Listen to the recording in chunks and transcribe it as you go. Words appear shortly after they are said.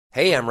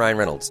Hey, I'm Ryan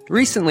Reynolds.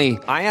 Recently,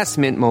 I asked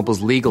Mint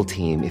Mobile's legal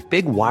team if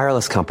big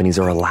wireless companies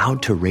are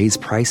allowed to raise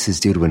prices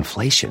due to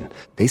inflation.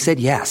 They said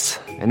yes.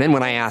 And then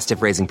when I asked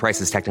if raising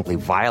prices technically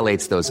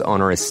violates those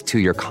onerous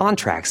two-year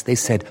contracts, they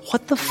said,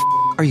 "What the f***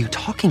 are you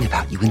talking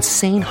about, you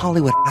insane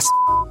Hollywood ass?"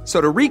 So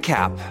to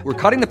recap, we're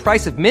cutting the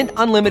price of Mint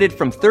Unlimited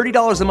from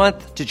 $30 a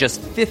month to just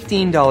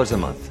 $15 a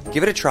month.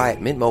 Give it a try at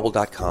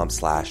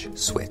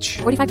mintmobile.com/switch.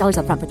 $45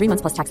 up front for 3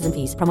 months plus taxes and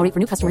fees. Promo rate for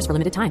new customers for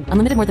limited time.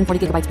 Unlimited more than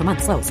 40 gigabytes per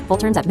month. Slows full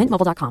terms at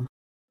mintmobile.com.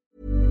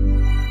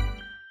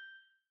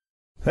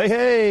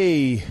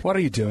 Hey! What are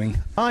you doing?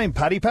 I'm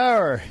Paddy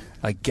Power.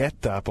 I get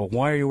that, but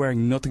why are you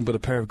wearing nothing but a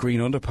pair of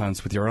green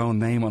underpants with your own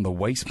name on the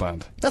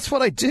waistband? That's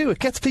what I do. It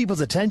gets people's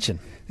attention.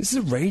 This is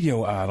a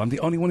radio ad. I'm the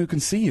only one who can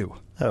see you.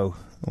 Oh,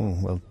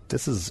 well,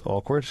 this is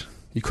awkward.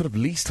 You could have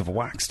least have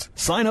waxed.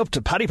 Sign up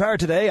to Paddy Power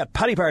today at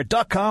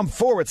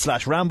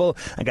paddypower.com/ramble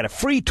and get a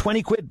free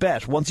 20 quid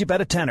bet once you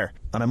bet a tenner.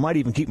 And I might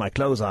even keep my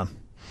clothes on.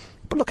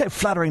 But look how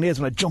flattering it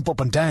is when I jump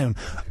up and down.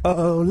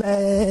 Ole,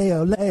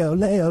 ole,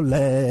 ole,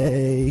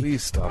 ole.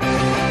 Please stop.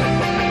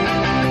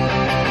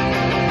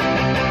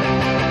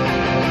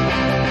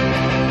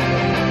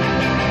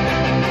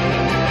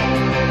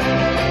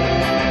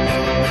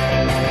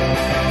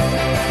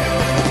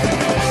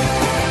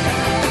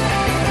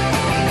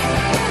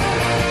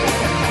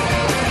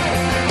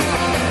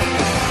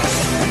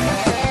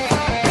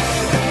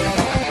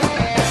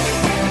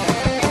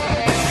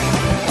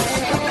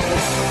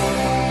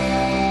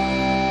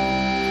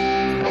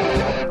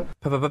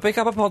 Pick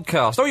up a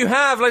podcast. Oh, you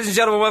have, ladies and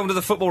gentlemen. Welcome to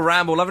the Football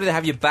Ramble. Lovely to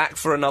have you back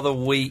for another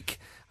week.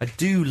 I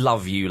do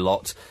love you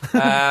lot.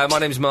 My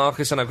name's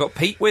Marcus, and I've got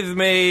Pete with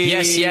me.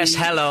 Yes,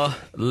 hello.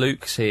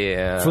 Luke's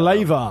here.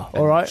 Flavour,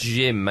 all right.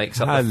 Jim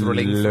makes up the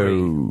thrilling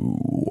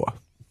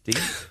three.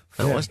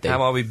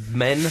 How are we,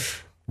 men?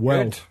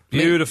 Well. Good.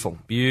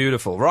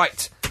 Beautiful.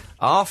 Right.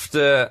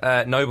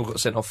 After Noble got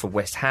sent off for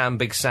West Ham,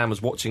 Big Sam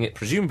was watching it,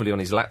 presumably on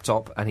his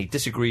laptop, and he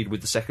disagreed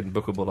with the second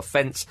bookable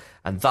offence,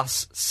 and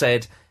thus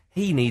said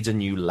he needs a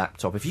new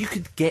laptop. If you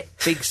could get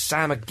Big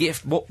Sam a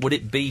gift, what would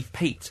it be,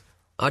 Pete?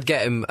 I'd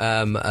get him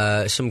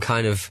some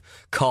kind of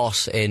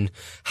course in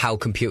how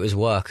computers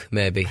work,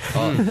 maybe.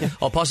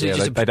 Or possibly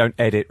just... They don't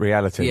edit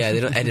reality. Yeah,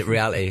 they don't edit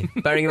reality.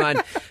 Bearing in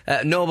mind,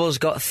 Noble's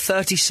got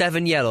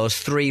 37 yellows,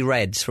 3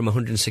 reds from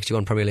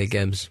 161 Premier League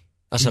games.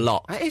 That's a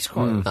lot. That is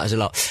quite. That is a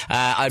lot.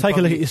 Take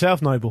a look at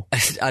yourself, Noble.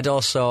 I'd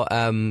also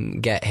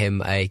get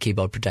him a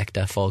keyboard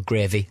protector for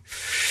Gravy.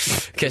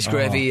 Because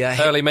Gravy...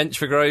 Early mensch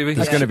for Gravy.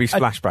 There's going to be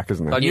splashback,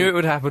 isn't there? I knew it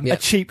would happen. Yeah. A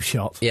cheap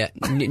shot. Yeah,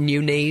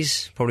 new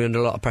knees, probably under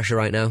a lot of pressure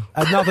right now.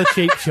 Another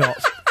cheap shot.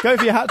 Go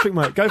for your hat-trick,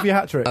 mate. Go for your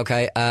hat-trick.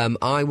 Okay,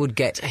 I would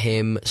get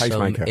him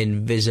Pacemaker. some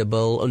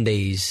invisible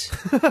undies.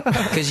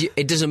 Because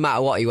it doesn't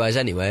matter what he wears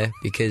anyway,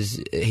 because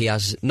he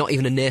has not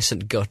even a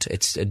nascent gut,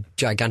 it's a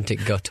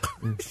gigantic gut.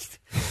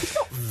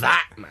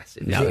 That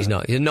massive. No, he's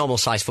not. He's a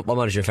normal-sized football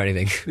manager, if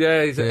anything.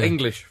 Yeah, he's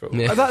English football.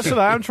 Yeah. That's what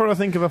I'm trying to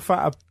think of a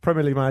fatter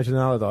Premier League manager than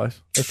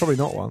Allardyce. There's probably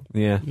not one.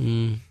 Yeah.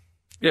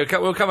 Yeah,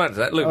 we'll come out to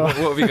that. Look, what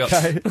have you got?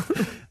 Okay.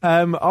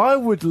 I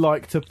would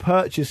like to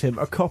purchase him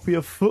a copy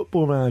of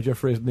Football Manager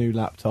for his new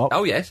laptop.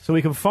 Oh, yes. So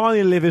he can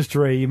finally live his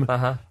dream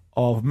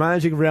of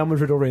managing Real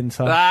Madrid or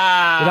Inter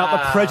without the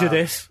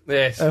prejudice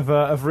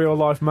of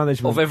real-life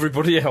management. Of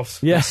everybody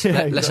else. Yes.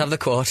 Let's have the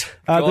quote.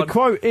 The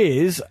quote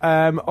is,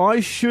 I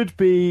should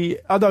be...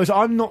 so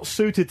I'm not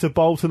suited to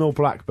Bolton or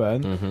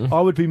Blackburn.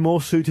 I would be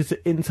more suited to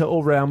Inter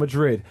or Real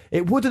Madrid.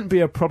 It wouldn't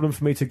be a problem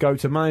for me to go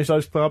to manage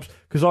those clubs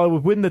because I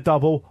would win the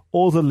double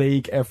or the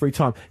league every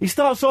time. He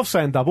starts off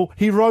saying double.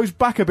 He rows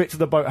back a bit to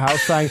the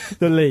boathouse saying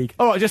the league.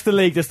 All right, just the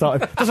league this time.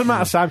 Doesn't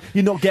matter, Sam.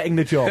 You're not getting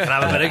the job. Can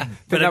I have a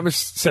bit of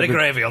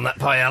gravy on that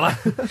paella?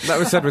 That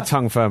was said with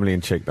tongue firmly in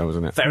cheek, though,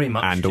 wasn't it? Very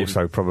much. And Jim.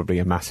 also probably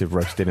a massive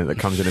roast dinner that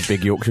comes in a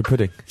big Yorkshire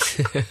pudding.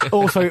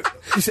 Also,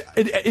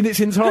 in its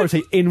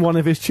entirety, in one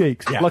of his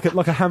cheeks,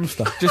 like a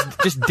hamster.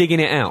 Just digging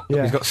it out.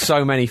 Yeah. He's got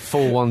so many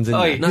full ones in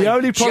there. No, The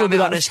only problem jam with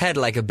it on that- his head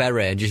like a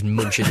beret and just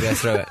munch his way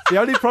through it. The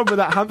only problem with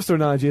that hamster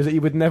analogy is that he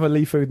would never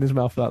leave food in his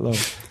mouth that long.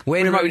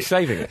 Wayne might be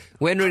saving it.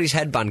 Wayne Rooney's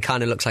headband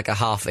kind of looks like a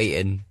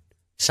half-eaten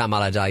Sam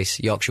Allardyce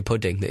Yorkshire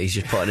pudding that he's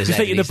just put on his He's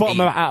head. eating the bottom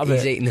out of it.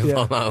 He's eating the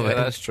bottom out of Yeah, it.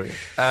 that's true.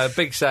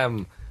 Big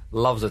Sam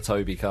loves a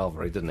Toby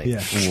Carvery, doesn't he?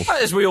 Yeah.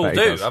 As we all Bet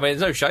he do. does. I mean,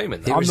 there's no shame in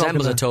He that.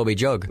 resembles a Toby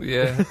jug.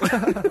 Yeah.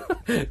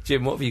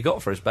 Jim, what have you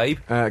got for us, babe?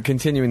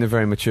 Continuing the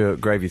very mature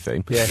gravy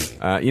theme. Yes.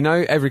 You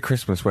know, every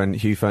Christmas when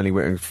Hugh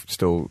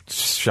Fearnley-Whittingstall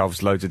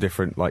shoves loads of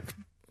different,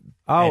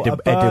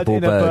 edible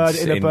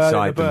birds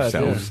inside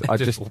themselves. Yeah. I'd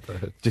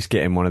just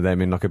get him one of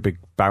them in like a big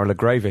barrel of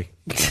gravy.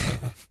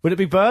 Would it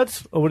be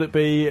birds or would it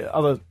be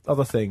other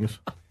things?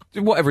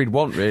 Whatever he'd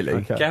want, really.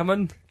 Okay.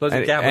 Gammon? Loads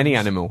of gammons. Any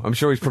animal. I'm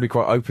sure he's probably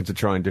quite open to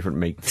trying different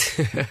meats.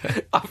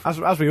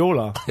 As we all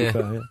are. Yeah.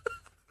 Fair,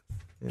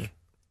 yeah.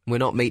 We're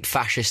not meat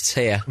fascists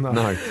here.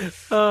 No.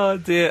 Oh,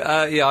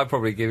 dear. Yeah, I'd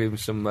probably give him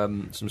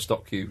some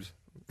stock cubes.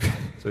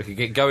 So he can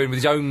get going with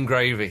his own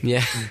gravy.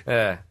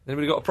 Yeah.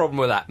 Anybody got a problem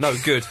with that? No,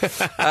 good.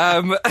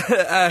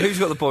 Who's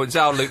got the points?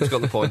 Luke's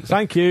got the points.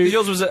 Thank you.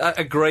 Yours was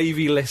a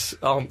gravy-less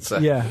answer.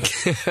 Yeah.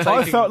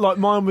 I felt like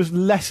mine was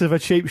less of a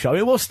cheap shot.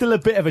 It was still a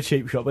bit of a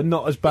cheap shot, but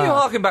not as bad. You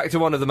harken back to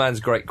one of the man's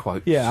great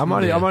quotes. Yeah, I'm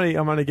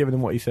only giving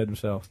him what he said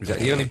himself.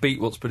 Exactly. You only beat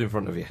what's put in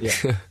front of you.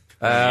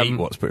 Yeah. Eat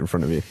what's put in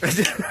front of you.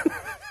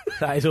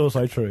 That is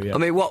also true, yeah. I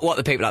mean, what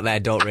the people out there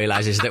don't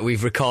realise is that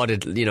we've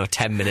recorded,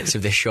 10 minutes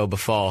of this show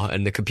before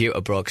and the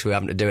computer broke, so we're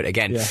having to do it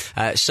again.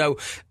 Yeah. So,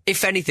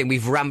 if anything,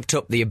 we've ramped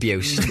up the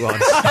abuse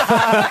towards...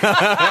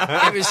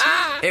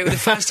 it was the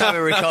first time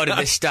we recorded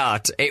this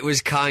start. It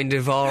was kind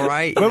of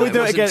alright. When we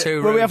do it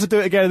again, when we have to do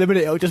it again in a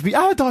minute, it'll just be,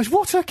 Allardyce,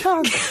 what a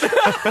cunt!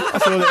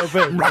 That's all it'll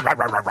be.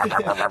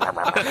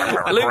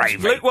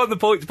 Luke won the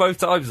points both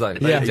times, though.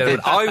 Yeah,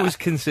 I was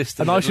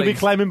consistent. And I should be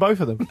claiming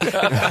both of them.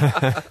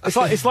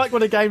 It's like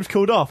when a game's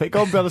called off. It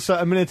gone beyond a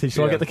certain minutage,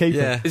 so I get the keeper.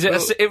 Yeah.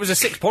 It was a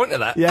 6-pointer,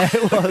 that. Yeah,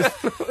 it was.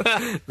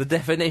 The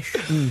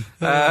definition.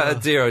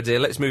 Dear oh dear,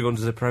 let's move on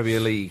to the Premier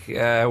League,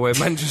 where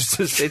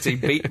Manchester City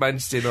beat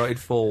Manchester United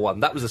 4-1.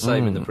 That was the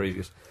same in the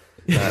previous.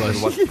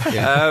 Although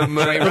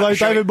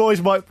David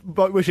Moyes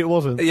might wish it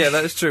wasn't. Yeah,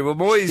 that's true. Well,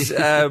 Moyes,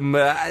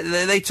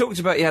 they talked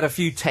about he had a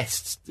few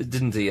tests,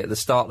 didn't he, at the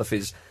start of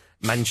his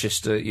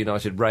Manchester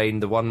United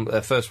reign.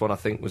 The first one I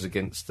think was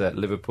against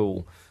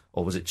Liverpool.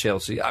 Or was it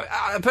Chelsea?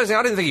 Personally,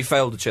 I didn't think he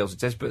failed the Chelsea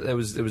test, but there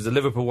was the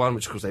Liverpool one,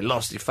 which of course they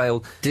lost. He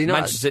failed.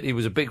 Manchester City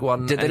was a big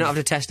one. Did they not have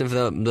to test him for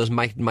those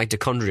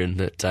mitochondrion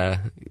that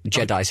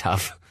Jedis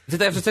have?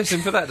 Did they have to test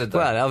him for that? Did they?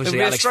 Well,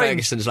 obviously Alex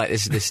Ferguson's like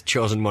this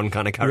chosen one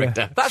kind of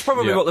character. Yeah. That's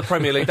probably what the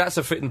Premier League. That's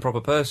a fit and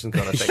proper person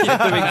kind of thing. They're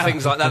doing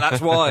things like that.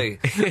 That's why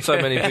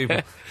so many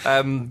people.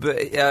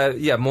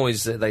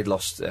 Moyes, they'd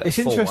lost. It's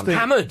 4-1. interesting.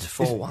 Hammered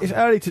 4-1. It's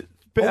early to.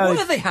 Why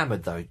are they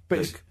hammered though?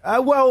 But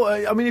I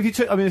mean, this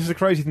is a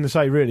crazy thing to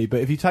say, really. But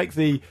if you take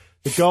the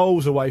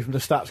goals away from the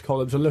stats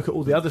columns and look at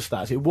all the other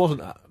stats, it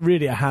wasn't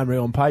really a hammering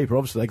on paper.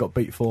 Obviously, they got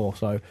beat 4,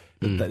 so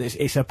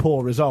it's a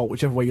poor result,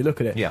 whichever way you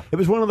look at it. Yeah. It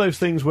was one of those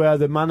things where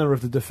the manner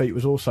of the defeat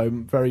was also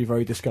very,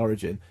 very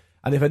discouraging.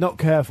 And if they're not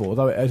careful,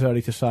 although it is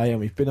early to say,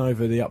 and we've been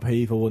over the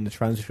upheaval and the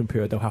transition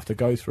period they'll have to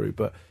go through,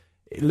 but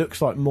it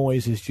looks like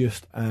Moyes is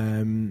just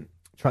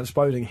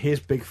transposing his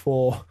Big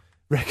Four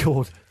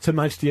record to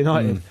Manchester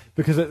United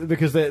because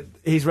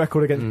his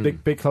record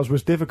against big clubs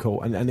was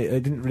difficult and they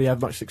didn't really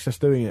have much success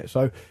doing it.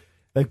 So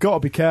they've got to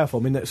be careful.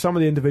 I mean, some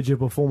of the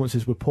individual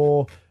performances were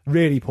poor,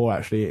 really poor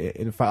actually.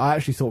 In fact, I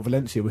actually thought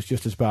Valencia was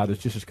just as bad,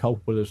 just as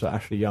culpable as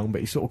Ashley Young,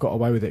 but he sort of got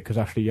away with it because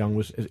Ashley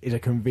Young is a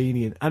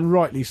convenient, and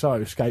rightly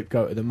so,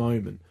 scapegoat at the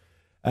moment.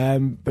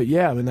 But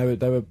yeah, I mean,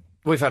 they were.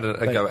 We've had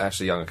a go at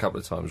Ashley Young a couple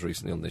of times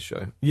recently on this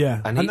show.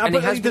 Yeah, and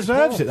he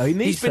deserves it though.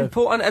 He's been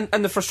poor,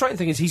 and the frustrating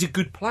thing is he's a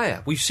good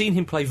player. We've seen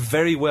him play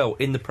very well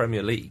in the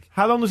Premier League.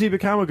 How long does he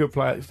become a good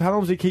player? How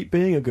long does he keep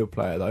being a good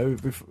player though?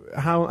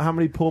 How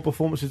many poor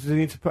performances does he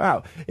need to put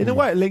out? In a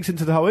way, it links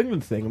into the whole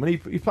England thing. I mean,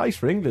 he plays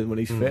for England when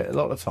he's fit a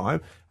lot of the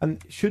time,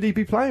 and should he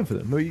be playing for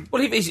them?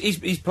 Well,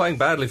 he's playing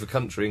badly for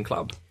country and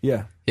club.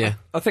 Yeah.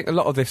 I think a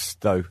lot of this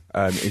though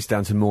is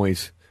down to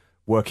Moyes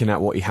working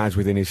out what he has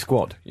within his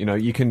squad.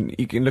 You can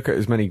look at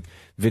as many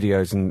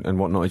videos and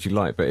whatnot as you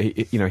like, but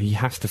he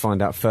has to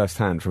find out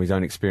firsthand from his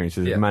own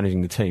experiences of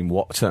managing the team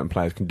what certain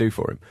players can do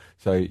for him.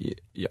 So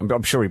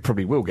I'm sure he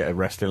probably will get a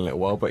rest in a little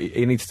while, but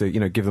he needs to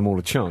give them all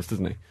a chance,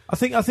 doesn't he? I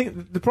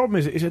think the problem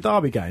is it's a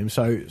derby game,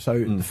 so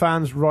the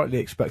fans rightly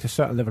expect a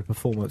certain level of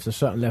performance, a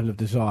certain level of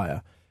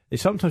desire.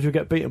 Sometimes you'll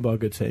get beaten by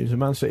good teams, and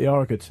Man City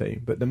are a good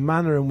team, but the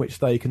manner in which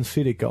they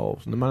conceded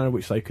goals and the manner in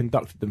which they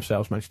conducted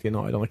themselves, Manchester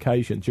United, on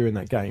occasion during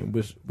that game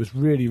was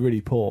really,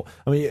 really poor.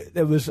 I mean,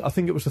 I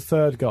think it was the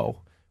third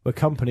goal where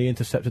Kompany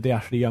intercepted the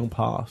Ashley Young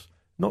pass.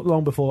 Not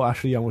long before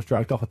Ashley Young was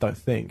dragged off, I don't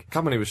think.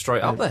 Kompany was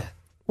straight up there.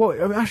 Well,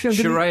 I mean,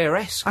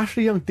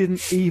 Ashley Young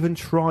didn't even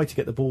try to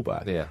get the ball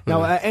back. Yeah.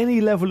 Now, at any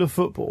level of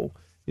football,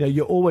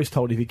 you're always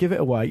told if you give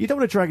it away, you don't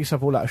want to drag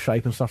yourself all out of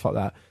shape and stuff like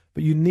that,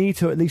 but you need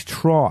to at least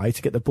try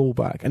to get the ball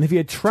back. And if he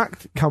had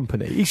tracked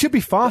Kompany, he should be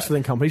faster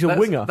than Kompany. He's a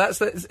winger.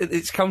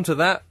 It's come to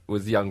that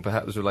with Young,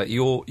 perhaps. Like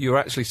you're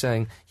actually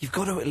saying you've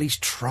got to at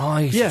least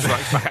try to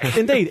track back.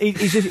 Indeed,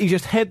 he's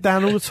just head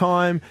down all the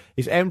time.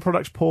 His end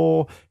product's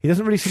poor. He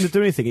doesn't really seem to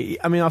do anything.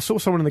 I saw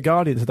someone in the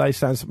Guardian today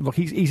saying look,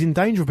 he's in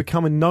danger of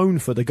becoming known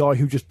for the guy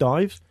who just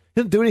dives. He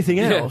doesn't do anything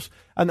else.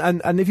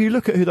 And if you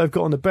look at who they've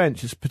got on the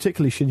bench, it's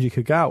particularly Shinji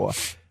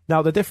Kagawa.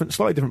 Now, they're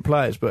slightly different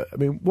players, but, I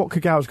mean, what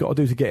Kagawa's got to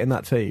do to get in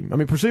that team? I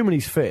mean, presuming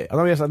he's fit. I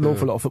know he hasn't had an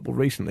awful lot of football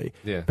recently,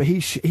 but he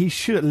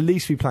should at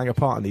least be playing a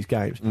part in these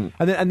games.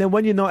 And then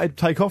when United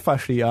take off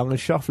Ashley Young and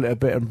shuffle it a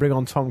bit and bring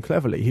on Tom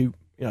Cleverley, who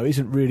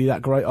isn't really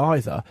that great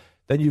either,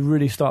 then you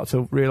really start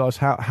to realise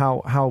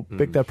how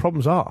big their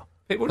problems are.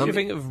 What do you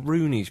think of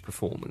Rooney's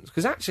performance?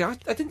 Because actually,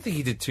 I didn't think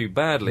he did too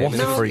badly. What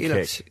a free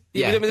kick.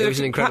 Yeah, it was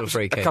an incredible perhaps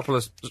free kick. A couple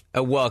of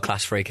A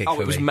world-class free kick Oh,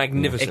 for it was me.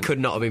 magnificent. It could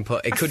not have been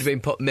put. It could have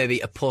been put maybe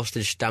a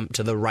postage stamp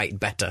to the right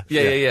better.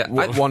 yeah.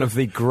 One of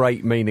the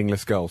great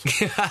meaningless goals.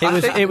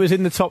 It was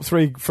in the top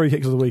 3 free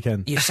kicks of the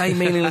weekend. You say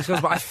meaningless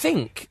goals, but I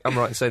think I'm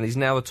right in saying he's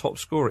now the top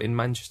scorer in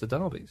Manchester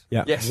derbies.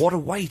 Yeah. Yes. What a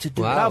way to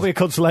do Wow. that. That'll be a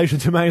consolation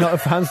to Man United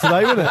fans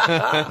today, wouldn't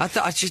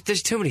it?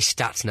 There's too many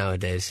stats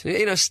nowadays.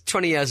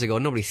 20 years ago,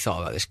 nobody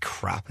thought about this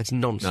crap. It's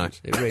nonsense.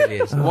 It really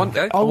is. I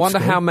wonder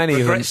how many of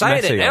them Regret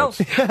saying it Messi now.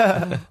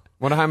 holds.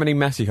 Wonder how many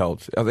Messi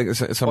holds. I think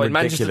it's some Oh, in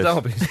Manchester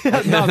ridiculous.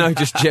 derbies. no,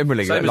 just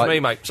generally. Same as like, me,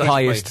 mate. Same as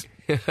highest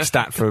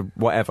stat for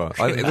whatever.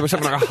 There was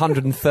something like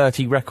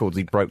 130 records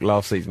he broke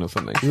last season or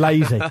something.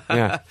 Lazy.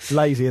 Yeah.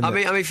 Lazy, isn't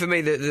it? I mean, for me,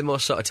 the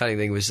most sort of telling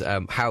thing was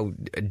how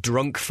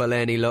drunk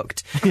Fellaini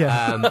looked.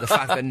 Yeah. The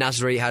fact that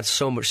Nasri had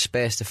so much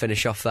space to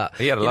finish off that.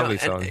 He had a lovely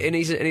time. time. And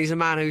he's a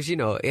man who's, who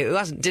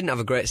didn't have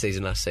a great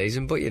season last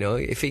season, but,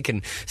 if he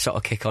can sort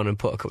of kick on and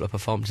put a couple of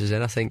performances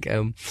in, I think,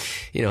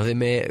 they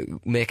may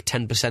make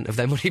 10% of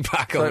their money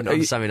back on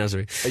Sammy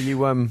Nasri. Are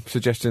you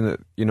suggesting that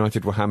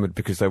United were hammered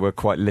because they were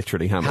quite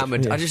literally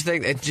hammered? I just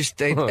think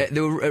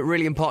they were at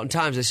really important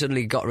times. They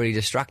suddenly got really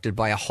distracted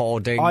by a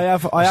hoarding. I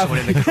have someone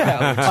in the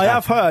crowd. I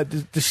have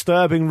heard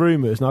disturbing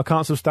rumours. Now I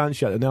can't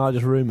substantiate them. They are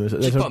just rumours.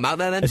 Just put them out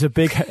there then. There's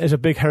a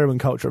big heroin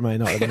culture at Man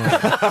United.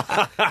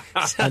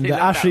 And No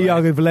Ashley doubt,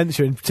 Young and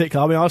Valencia in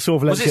particular. I mean, I saw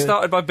Was Valencia. it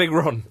started by Big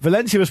Ron?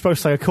 Valencia was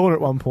supposed to take a corner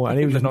at one point, and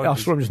he was In the I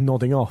saw him just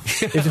nodding off.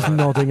 He was just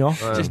nodding off,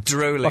 just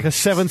drooling. like a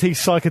 70s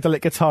psychedelic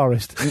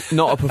guitarist.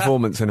 Not a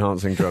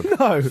performance-enhancing drug.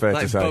 No. fair to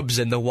like say. Bubs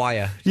in The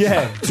Wire.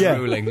 Yeah, yeah.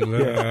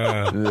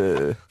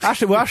 Drooling.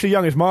 Ashley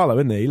Young is Marlowe,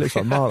 isn't he? He looks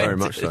like Marlowe. Very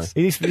much so.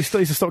 He needs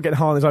to stop getting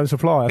high on his own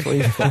supply. That's what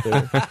he needs to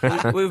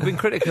stop doing. We've been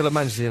critical of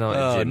Manchester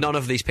United, Jim. None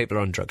of these people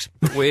are on drugs.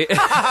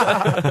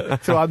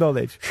 To our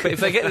knowledge. But if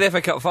they get to the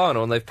FA Cup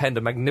final and they've penned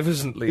a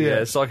magnificently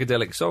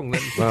psychedelic song,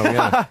 then Well,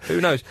 yeah.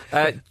 who knows?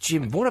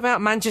 Jim, what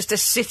about Manchester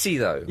City,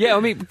 though? Yeah, I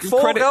mean,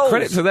 Four goals.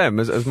 credit to them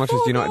as much as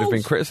Four United have been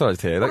goals.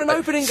 criticised here. What an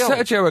opening goal.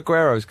 Sergio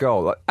Aguero's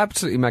goal,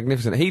 absolutely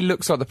magnificent. He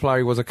looks like the player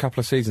he was a couple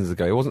of seasons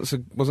ago.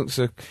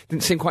 He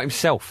didn't seem quite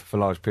himself for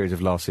large periods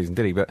of last season,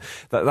 did he? But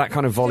that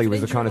kind of volley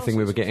was the kind of thing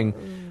we were getting.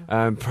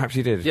 Perhaps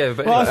he did. Yeah,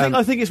 but Well, anyway,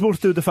 I think it's more to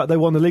do with the fact they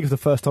won the league for the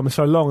first time in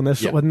so long, and there's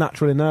sort of a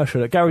natural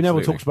inertia. Gary Neville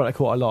Absolutely. talks about it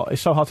quite a lot.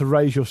 It's so hard to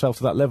raise yourself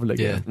to that level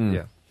again.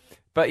 yeah.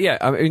 But yeah,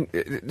 I mean,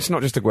 it's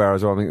not just Aguero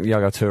as well. I mean,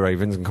 Yaya Toure,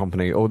 Vincent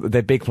Company, or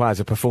their big players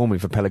are performing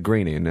for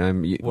Pellegrini. And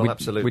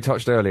Absolutely. we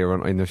touched earlier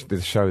on in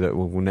the show that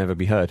will never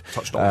be heard.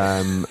 Touched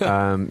on.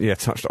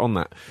 Touched on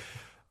that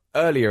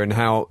earlier, and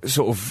how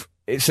sort of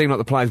it seemed like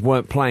the players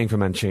weren't playing for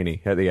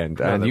Mancini at the end,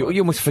 and they you weren't.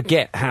 almost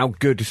forget how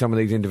good some of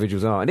these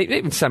individuals are. And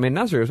even Samir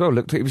Nasri as well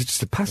looked. He was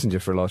just a passenger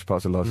for a large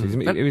part of last season.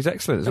 He was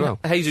excellent as well.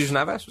 Jesus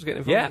Navas was getting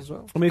involved Yeah. as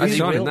well. I mean, As if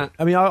he you- will. That.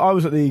 I mean, I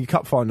was at the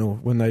cup final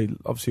when they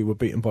obviously were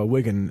beaten by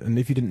Wigan, and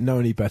if you didn't know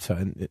any better,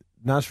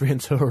 Nasri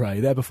and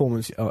Toure, their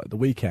performance at the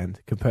weekend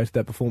compared to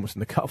their performance in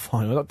the cup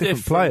final, like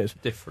different players.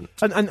 Different.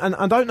 And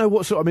I don't know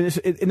what sort. I mean,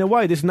 in a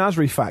way, this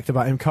Nasri fact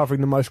about him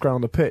covering the most ground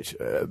on the pitch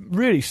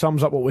really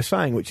sums up what we're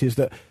saying, which is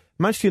that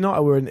Manchester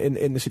United were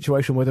in the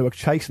situation where they were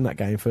chasing that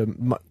game for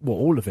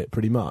all of it,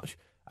 pretty much.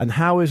 And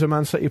how is a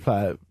Man City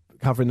player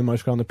covering the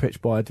most ground on the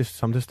pitch by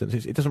some distance?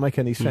 It doesn't make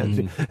any sense,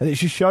 and it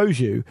just shows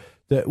you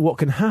that what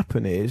can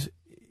happen is,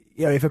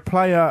 if a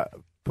player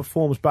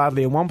performs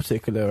badly in one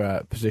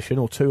particular position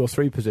or two or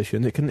three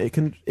positions, it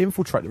can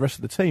infiltrate the rest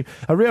of the team.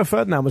 Rio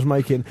Ferdinand was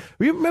making.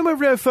 You remember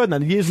Rio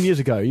Ferdinand years and years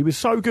ago? He was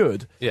so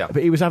good, Yeah.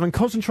 but he was having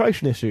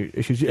concentration issues.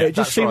 It just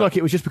that's seemed right. like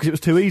it was just because it was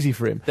too easy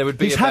for him. There would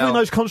be he's having about-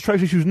 those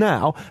concentration issues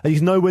now, and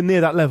he's nowhere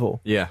near that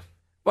level. Yeah.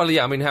 Well,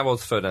 yeah, I mean, how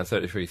old's Ferdinand?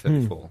 33,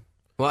 34.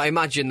 Well, I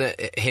imagine that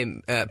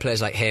players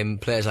like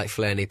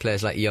Fellaini,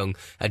 players like Young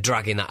are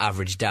dragging that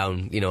average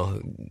down,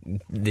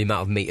 the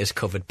amount of metres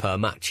covered per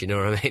match, you know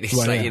what I mean? It's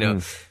Well, like, yeah.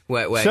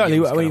 where Certainly,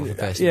 Young's I gone mean, off the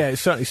pace. yeah, it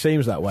certainly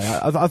seems that way.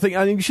 I think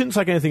you shouldn't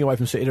take anything away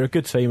from City. They're a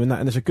good team, and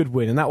there's a good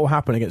win, and that will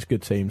happen against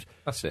good teams.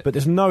 That's it. But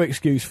there's no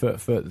excuse for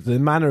the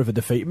manner of a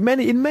defeat.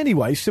 In many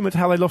ways, similar to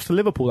how they lost to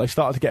Liverpool, they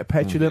started to get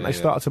petulant, they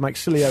started to make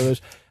silly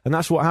errors, and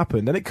that's what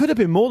happened. And it could have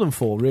been more than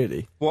 4,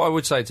 really. What I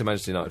would say to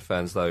Manchester United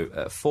fans, though,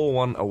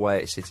 4-1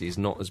 away at City is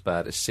not as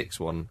bad as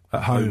 6-1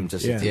 At home, to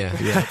City.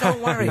 Yeah.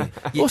 Don't worry.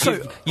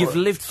 Also- You've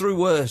lived through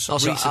worse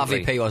Also,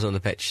 recently. RVP was on the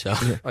pitch, so...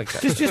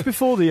 Okay. Just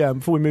before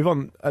we move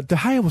on, De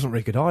Gea wasn't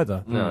very good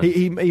either. No.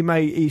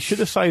 He should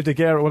have saved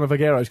one of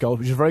Aguero's goals,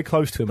 which was very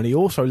close to him, and he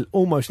also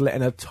almost let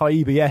in a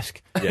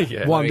Taibbi-esque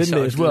Yeah. one, He didn't sort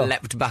he, of as well?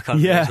 leapt back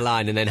onto Yeah. his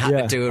line and then had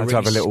Yeah. to do a Had to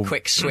have a really little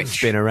quick switch.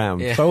 spin around.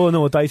 Yeah. So all in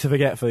all, a day to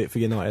forget for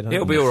United.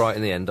 It'll be all right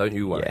in the end, don't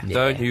you worry. Yeah.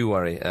 Don't you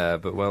worry.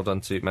 But well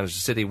done to Manchester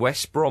City.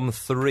 West Brom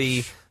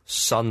 3,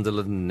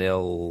 Sunderland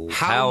 0.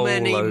 How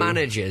many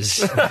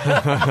managers?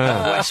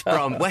 West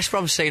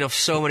Brom's seen off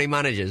so many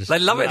managers. They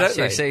love it, don't last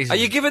they? few seasons.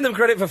 Are you giving them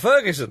credit for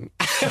Ferguson?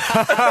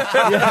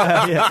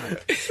 yeah.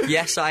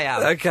 Yes, I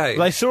am. Okay.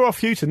 They saw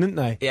off Houghton, didn't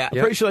they? Yeah. I'm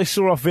pretty sure they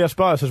saw off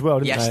Villas-Boas as well,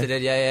 didn't Yes, they? they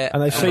did. Yeah.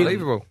 And they've seen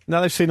Unbelievable.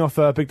 now they've seen off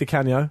Big Di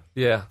Canio.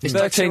 Yeah. It's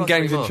like 2 13 or 3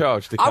 games in more.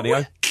 charge, Di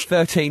Canio.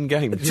 13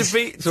 games.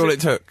 That's all it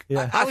took.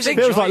 Yeah, I was feels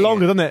like enjoying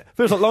longer, it. doesn't it?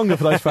 Feels like longer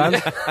for those fans.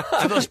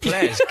 For those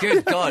players,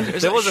 good God. It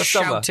was There like was a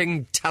summer.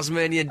 shouting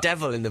Tasmanian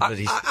devil in the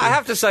bloody... I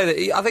have to say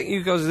that I think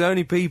you guys are the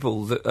only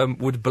people that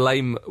would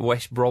blame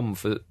West Brom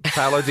for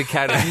Paolo Di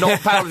Canio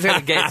not Paolo Di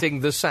Canio getting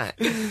the sack.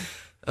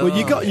 Well,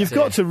 you've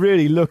got to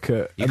really look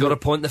at. You've got to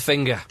point the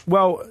finger.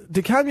 Well,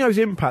 Di Canio's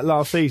impact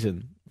last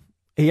season,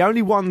 he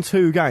only won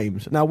 2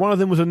 games. Now, one of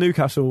them was a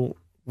Newcastle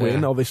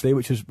win, Yeah. obviously,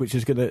 which is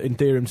going to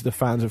endear him to the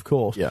fans, of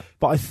course. Yeah.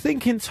 But I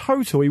think in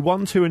total he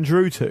won 2 and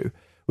drew 2,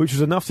 which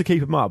was enough to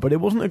keep him up. But it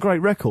wasn't a great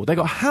record. They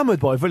got hammered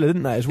by Villa,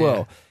 didn't they, as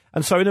well?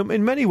 And so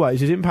in many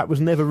ways, his impact was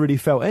never really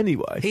felt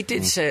anyway. He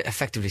did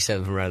effectively save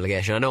them from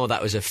relegation. I know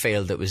that was a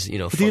field that was, Do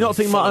you not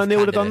think Martin O'Neill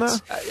would have done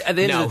that? At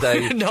the end No, of the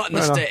day, not in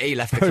the state he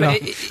left the Fair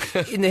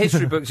club. in the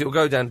history books, it will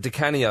go down. Di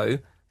Canio,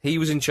 he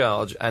was in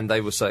charge, and they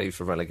were saved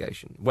from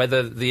relegation.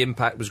 Whether the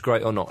impact was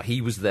great or not,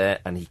 he was there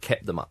and he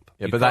kept them up.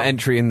 Yeah, You but that can't-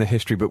 entry in the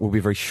history book will be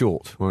very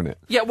short, won't it?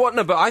 Yeah, what?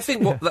 No, but I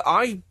think that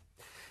I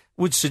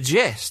would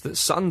suggest that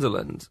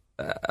Sunderland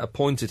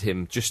appointed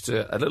him just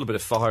a little bit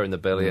of fire in the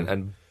belly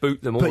and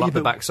boot them all But up you-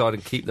 the but- backside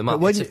and keep them but up.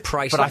 when It's you- a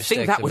priceless but I think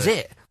mistake that to was do.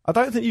 it. I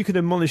don't think you can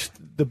admonish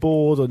the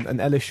board and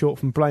Ellis Short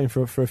from blame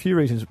for a few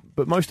reasons,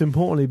 but most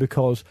importantly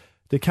because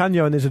Di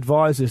Canio and his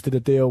advisors did a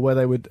deal where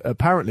they would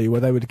he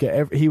would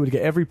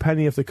get every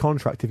penny of the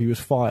contract if he was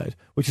fired,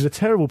 which is a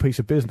terrible piece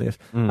of business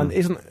and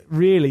isn't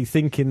really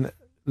thinking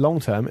long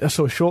term. That's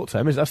sort of short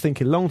term. That's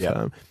thinking long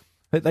term.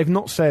 They've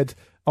not said,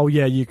 oh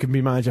yeah, you can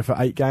be manager for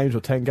 8 games or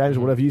 10 games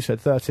or whatever you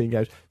said, 13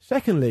 games.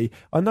 Secondly,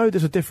 I know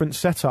there's a different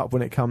setup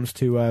when it comes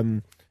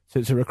to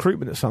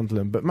recruitment at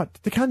Sunderland, but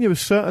Di Canio is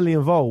certainly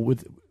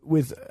involved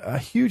with a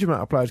huge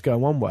amount of players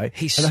going one way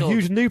and a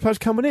huge new players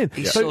coming in.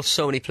 He sold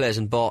so many players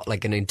and bought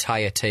like an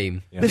entire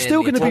team. They're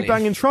still going to be Mainly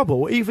banging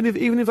trouble, even if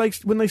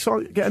when they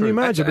get a new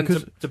manager. And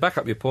Because to back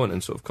up your point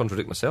and sort of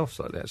contradict myself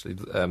slightly, actually,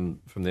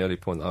 from the early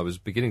point that I was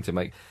beginning to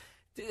make,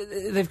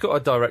 they've got a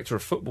director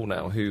of football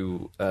now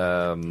who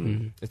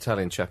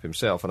Italian chap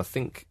himself, and I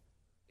think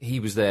he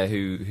was there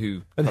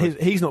who and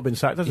he's not been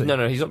sacked, has he?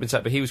 No, he's not been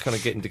sacked, but he was kind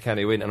of getting Di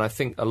Canio in, and I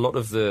think a lot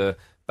of the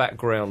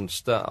background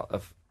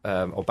staff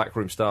or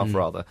backroom staff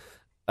rather.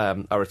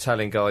 Are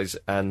Italian guys,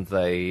 and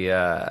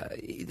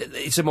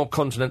it's a more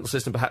continental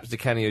system. Perhaps Di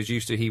Canio's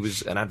used to. He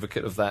was an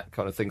advocate of that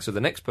kind of thing. So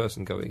the next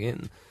person going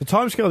in, The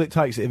timescale that it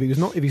takes, if he's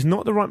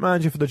not the right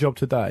manager for the job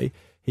today,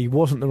 he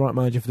wasn't the right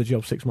manager for the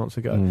job 6 months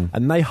ago,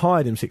 and they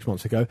hired him 6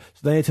 months ago,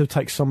 so they need to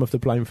take some of the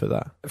blame for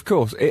that. Of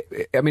course.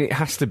 It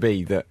has to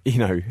be that,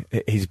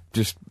 his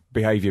just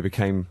behaviour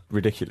became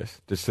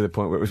ridiculous, just to the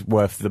point where it was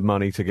worth the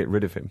money to get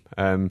rid of him.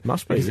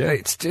 Must be, yeah.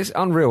 It's just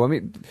unreal. I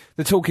mean,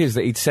 the talk is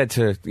that he'd said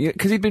to...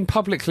 Because he'd been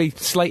publicly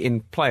slating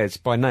players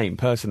by name,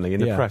 personally,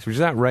 in the press, which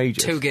is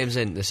outrageous. 2 games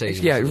in the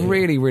season. Yeah,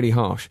 really, really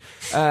harsh.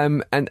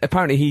 And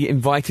apparently he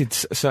invited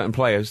certain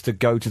players to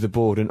go to the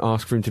board and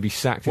ask for him to be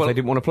sacked if they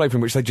didn't want to play for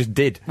him, which they just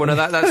did. well, no,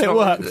 that's It not.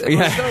 worked.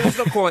 It's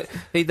not quite.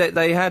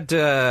 They had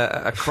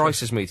a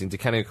crisis meeting. Di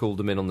Canio called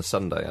them in on the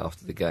Sunday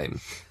after the game,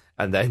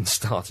 and then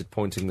started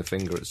pointing the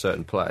finger at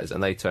certain players,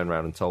 and they turned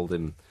around and told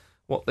him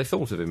what they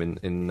thought of him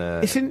in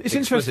It's explicit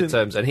interesting.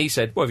 terms, and he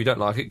said, "Well, if you don't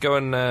like it, go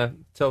and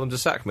tell them to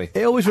sack me."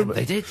 It always,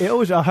 they did. It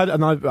always, I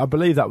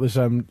believe that was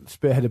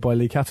spearheaded by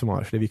Lee Cattermole,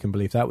 actually, if you can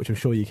believe that, which I'm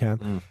sure you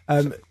can.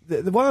 One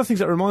of the things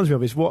that reminds me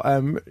of is what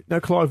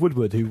Clive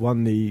Woodward, who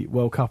won the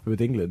World Cup with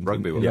England,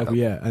 Rugby World Cup.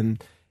 yeah,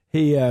 and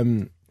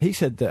he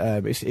said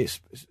that it's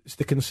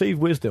the conceived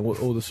wisdom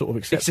or the sort of He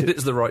accepted. said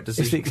it's the right It's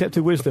the decision.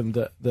 accepted wisdom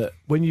that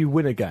when you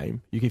win a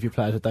game, you give your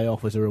players a day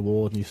off as a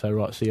reward, and you say,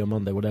 right, see you on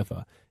Monday,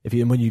 whatever.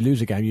 And when you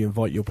lose a game, you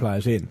invite your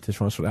players in to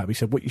try and sort it out. He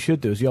said what you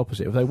should do is the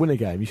opposite. If they win a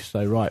game, you should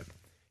say, right,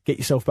 get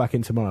yourself back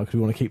in tomorrow because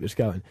we want to keep this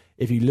going.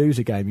 If you lose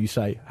a game, you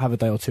say, have a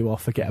day or two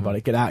off, forget about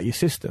it, get out of your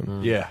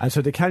system. Yeah. And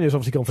so Di Canio's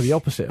obviously gone for the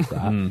opposite of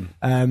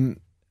that.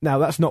 Now,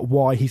 that's not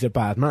why he's a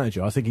bad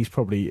manager. I think he's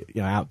probably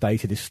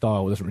outdated. His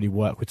style doesn't really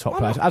work with top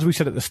players, as we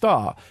said at the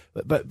start.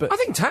 But I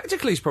think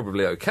tactically he's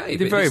probably okay. He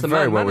but did very, it's the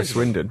very man well with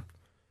management. Swindon.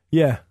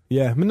 yeah.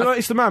 I mean,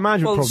 it's the man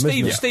management Well, problem,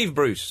 isn't it? Steve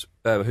Bruce,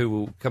 who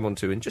we'll come on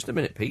to in just a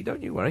minute, Pete,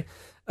 don't you worry.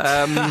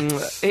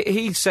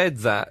 He said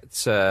that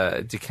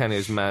Di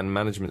Canio's man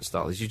management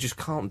style is you just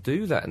can't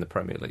do that in the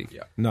Premier League.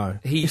 Yeah. No.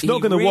 It's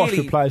not going to wash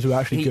with players who are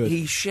actually good.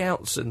 He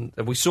shouts, and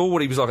we saw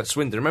what he was like at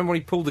Swindon. Remember when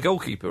he pulled the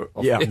goalkeeper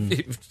off, Yeah.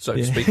 so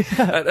to speak?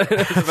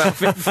 It was about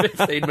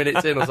 15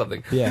 minutes in or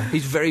something. Yeah.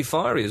 He's very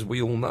fiery, as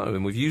we all know,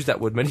 and we've used that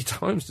word many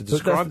times to But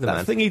describe the that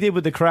man. thing he did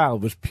with the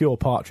crowd was pure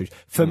partridge.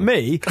 For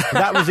me,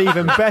 that was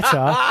even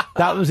better.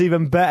 That was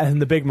even better than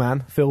the big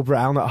man, Phil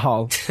Brown at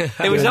Hull.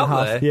 It was up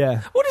there.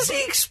 Yeah. What does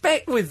he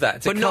expect with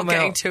that? To But come not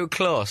getting out? too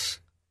close.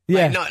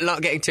 Yeah. Like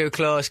not getting too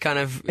close, kind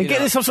of. And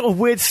getting some sort of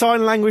weird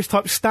sign language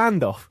type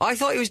standoff. I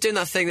thought he was doing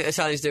that thing that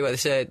Italians do where they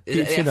say, is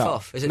it Chin F up.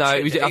 off? Is it No,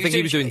 chin- I think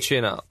he was doing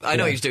chin up. I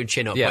know he was doing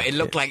chin up, Yeah. but it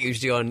looked like he was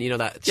doing,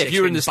 that. Yeah, if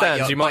you were in the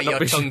stands, you might not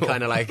be tongue sure.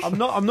 kind of like. I'm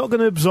not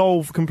going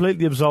to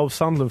completely absolve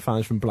Sunderland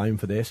fans from blame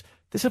for this.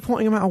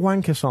 Disappointing amount of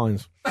wanker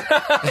signs.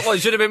 Well, it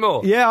should have been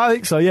more. Yeah, I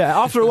think so, yeah.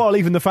 After a while,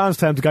 even the fans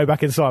turned to go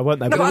back inside,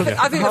 weren't they? No, but there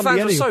I think the was fans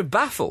hardly were any. so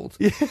baffled.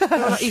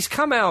 He's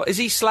come out. Is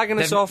he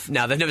slagging us off?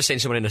 No, they've never seen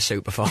someone in a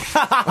suit before.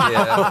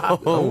 Yeah.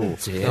 Oh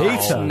dear.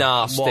 Peter. Oh,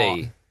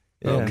 nasty.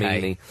 Oh,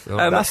 Okay.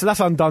 meanie. That's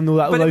undone all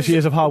But it those was-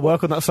 years of hard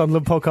work on that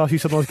Sunderland podcast you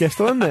said I was guest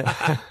on, isn't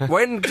it?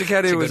 When De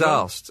Gea was one.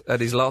 asked at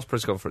his last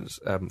press conference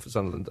for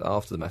Sunderland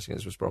after the match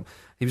against West Brom,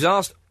 he was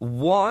asked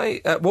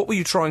why. What were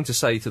you trying to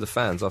say to the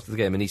fans after the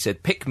game? And he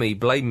said, "Pick me,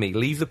 blame me,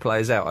 leave the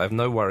players out. I have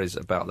no worries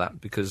about that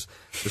because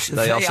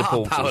they are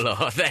supporters."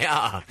 Paolo, they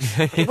are.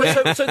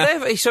 Well,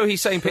 so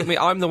he's saying, "Pick me.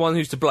 I'm the one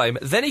who's to blame."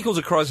 Then he calls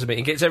a crisis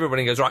meeting, gets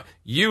everybody, and goes, "Right,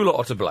 you lot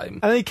are to blame."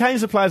 And then he canes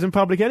the players in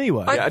public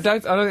anyway. Yeah, I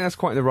don't think that's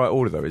quite in the right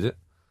order, though, is it?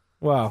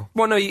 Wow.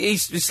 Well, no,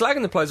 he's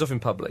slagging the players off in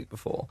public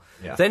before.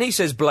 Yeah. Then he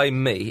says,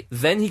 "Blame me."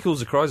 Then he calls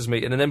a crisis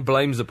meeting and then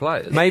blames the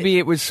players. Maybe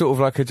it was sort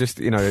of like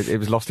it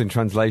was lost in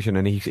translation,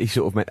 and he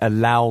sort of meant,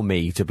 allow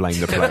me to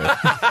blame the player.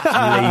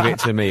 Leave it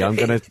to me. I'm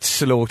going to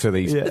slaughter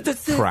these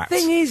The crats.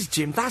 thing is,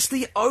 Jim, that's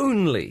the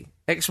only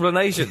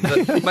explanation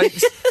that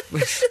makes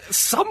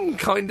some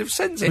kind of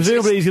sense.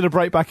 Presumably he's going to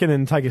break back in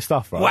and take his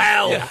stuff, right?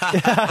 Well,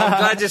 I'm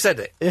glad you said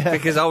it,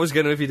 because I was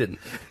going to if you didn't.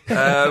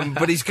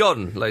 But he's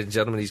gone, ladies and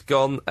gentlemen, he's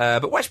gone.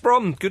 But West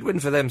Brom, good win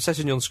for them.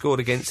 Sessegnon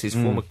scored against his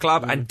former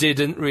club and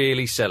didn't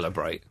really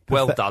celebrate.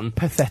 Well done.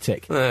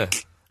 Pathetic.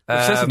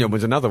 Sessegnon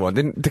was another one.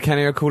 Didn't De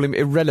Canio call him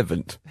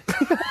irrelevant?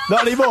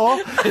 Not anymore.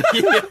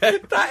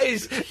 That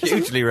is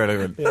Hugely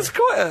relevant. That's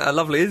quite a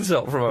lovely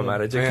insult from our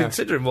manager, Yeah.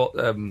 considering what,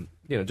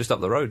 just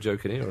up the road, Joe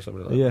Kinnear or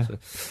something like Yeah.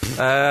 that.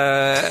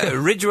 So.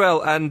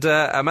 Ridgewell and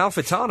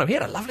Amalfitano, he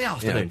had a lovely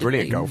afternoon. Yeah, didn't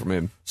brilliant he? goal from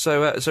him.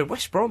 So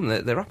West Brom,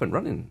 they're up and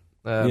running.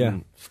 Yeah.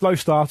 Slow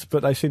start,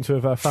 but they seem to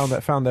have found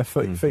their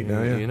feet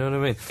now, yeah. You know what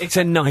I mean? It's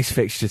a nice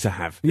fixture to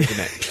have, isn't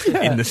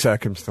it? In the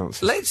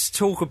circumstances. Let's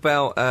talk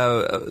about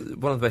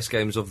one of the best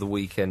games of the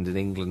weekend in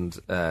England.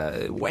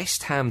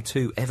 West Ham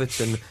 2,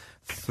 Everton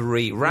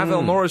 3.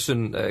 Ravel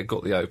Morrison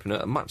got the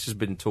opener. Much has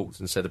been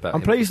talked and said about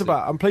I'm him.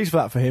 pleased for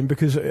that for him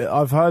because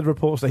I've heard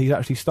reports that he's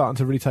actually starting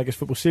to really take his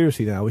football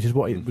seriously now, which is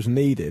what was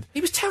needed.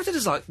 He was touted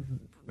as like...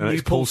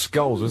 It's Paul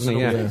Scholes, wasn't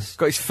he? Yeah.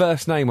 Got his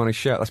first name on his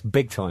shirt. That's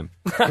big time.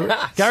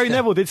 Gary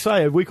Neville did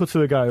say a week or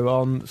two ago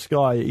on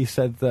Sky, he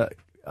said that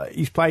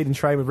he's played and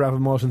trained with Ravel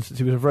Morrison since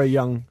he was a very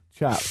young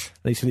chap,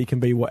 and he said he can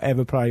be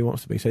whatever player he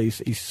wants to be. So he's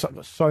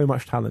got so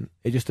much talent.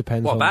 It just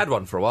depends. Well, a on... bad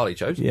one for a while he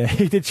chose. Yeah,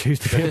 he did choose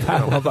to be a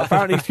bad one, but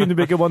apparently he's choosing to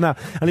be a good one now.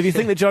 And if you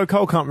think that Joe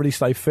Cole can't really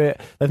stay fit,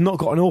 they've not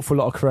got an awful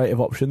lot of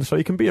creative options, so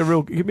he can be a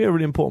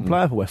really important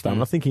player for West Ham.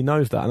 And I think he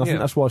knows that, and I think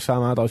that's why Sam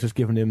Allardyce has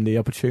given him the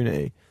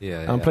opportunity.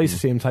 Yeah, I'm pleased to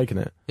see him taking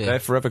it. Yeah. They're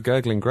forever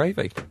gurgling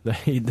gravy.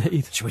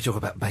 Indeed. Should we talk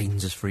about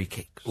Baines' free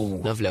kicks?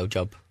 Lovely old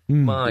job.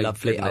 My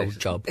Lovely goodness. old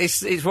job.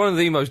 It's one of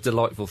the most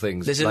delightful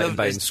things. There's a Leighton lov-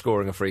 Baines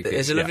scoring a free kick.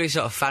 There's a lovely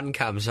sort of fan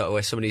cam sort of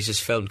where somebody's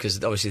just filmed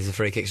because obviously the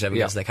free kicks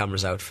everyone has their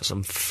cameras out for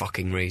some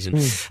fucking reason,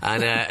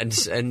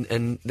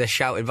 and they're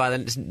shouting by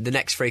the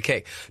next free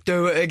kick,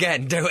 do it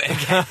again. He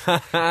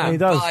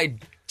does. By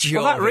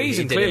Well, that Jovie,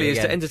 reason he did clearly it is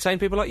to again. entertain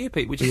people like you,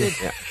 Pete, which you did.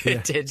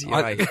 It did. You're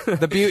right.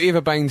 The beauty of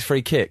a Baines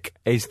free kick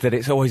is that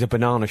it's always a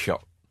banana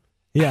shot.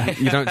 Yeah.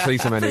 You don't see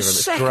so many The of them.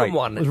 It's second great.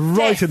 one, It was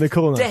right in the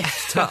corner.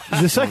 deft touch.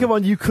 The second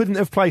one you couldn't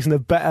have placed in a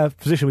better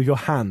position with your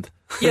hand.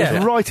 It Yeah.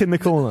 was right in the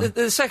corner.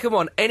 The second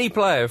one, any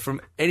player from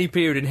any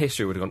period in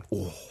history would have gone,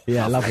 oh.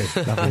 Yeah, lovely,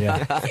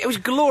 yeah. It was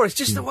glorious,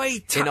 just the way he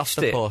touched In off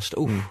the it. post.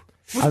 Ooh.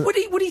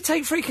 Would he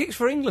take free kicks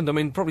for England? I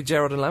mean, probably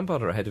Gerrard and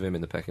Lampard are ahead of him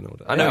in the pecking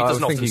order. I know Yeah, he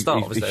doesn't I often think start.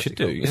 he obviously, should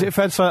actually. do, yeah. Is it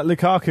fair to say that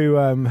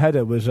Lukaku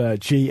header was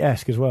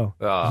G-esque as well?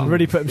 Ah. He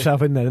really put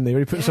himself in there, didn't he?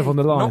 Really put himself on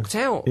the line. Knocked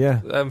out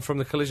Yeah. from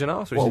the collision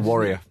artery. What a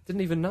warrior.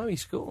 Didn't even know he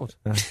scored.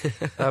 But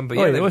Oh,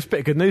 yeah, it was a bit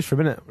of good news for a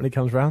minute when he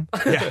comes round.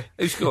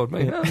 who scored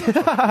me?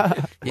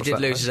 You did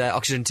lose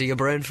oxygen to your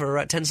brain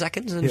for 10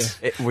 seconds, and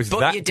It was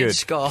but that you did good.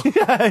 score.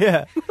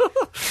 Yeah.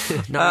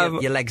 Now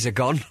your legs are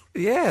gone.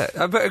 Yeah,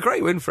 but a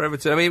great win for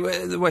Everton. I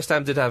mean, West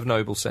Ham did have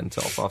Noble sent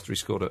off after he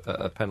scored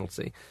a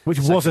penalty. Which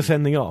was a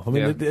sending off. I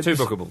mean, Yeah, two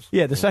bookables.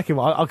 Yeah, the second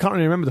one, I can't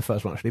really remember the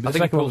first one actually. But I the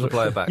think he second pulled one the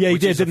player back, Yeah, he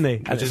which did, is a-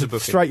 didn't he? which is a booking.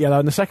 Straight yellow,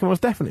 and the second one was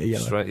definitely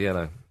yellow. Straight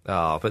yellow.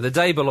 But the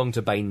day belonged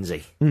to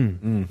Bainesy.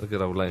 Look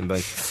at old Leighton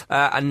Baines.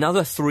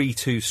 Another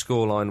 3-2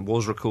 scoreline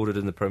was recorded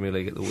in the Premier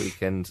League at the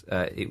weekend.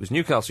 It was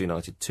Newcastle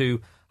United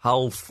 2,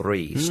 Hull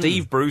 3.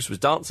 Steve Bruce was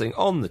dancing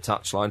on the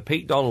touchline.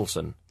 Pete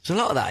Donaldson. There's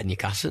a lot of that in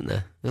Newcastle, isn't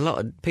there? A lot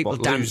of people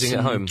What, dancing losing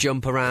at home?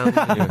 Jump around,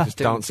 Just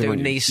dancing doing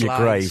on knee your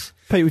slides. grave.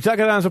 Pete, would that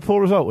go down as a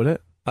poor result, would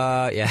it?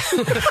 Yeah.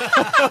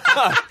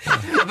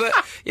 But,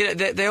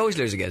 they always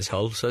lose against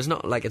Hull, so it's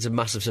not like it's a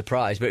massive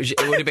surprise, but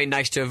it would have been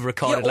nice to have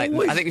recorded, I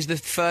think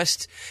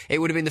it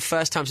would have been the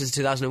first time since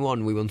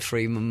 2001 we won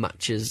 3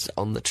 matches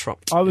on the trot.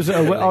 I was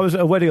at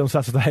a wedding on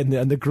Saturday,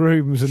 and the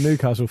groom was a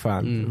Newcastle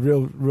fan,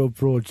 real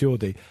broad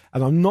Geordie,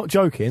 and I'm not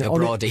joking.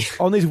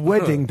 On his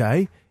wedding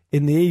day,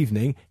 in the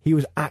evening, he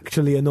was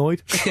actually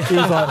annoyed. He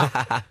was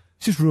like...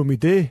 Just ruined me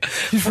day.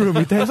 Just ruined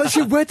me day. It's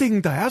your wedding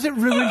day. How's it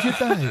ruined your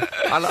day?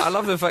 I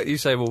love the fact you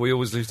say, well, we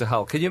always lose to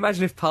Hull. Can you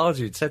imagine if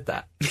Pardew had said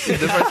that?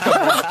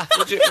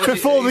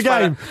 Before the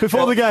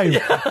game.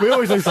 We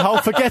always lose to Hull.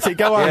 Forget it.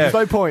 Go on. There's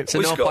no point. It's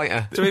a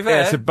no-pointer. To be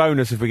fair, it's a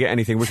bonus if we get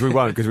anything, which we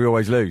won't because we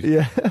always lose.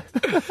 Yeah.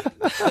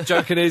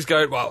 Joking is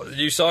going, well,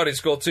 you sided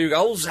scored 2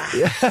 goals.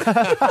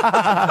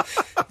 I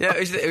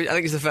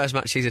think it's the first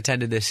match he's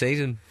attended this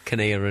season,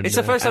 Kinnear and it's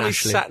the first time he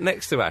Ashley. sat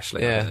next to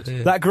Ashley. Yeah.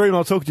 That groom I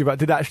was talking to you about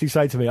did actually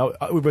say to me,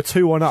 we were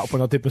 2-1 up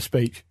when I did my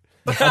speech.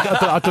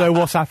 I don't know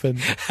what's happened.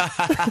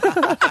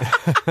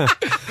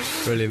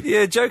 Brilliant.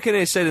 Yeah, Joe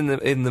Kinnear said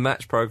in the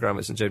match programme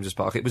at St James's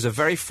Park, it was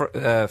very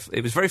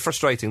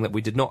frustrating that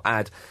we did not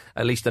add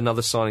at least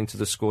another signing to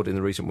the squad in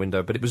the recent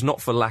window, but it was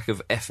not for lack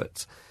of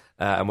effort.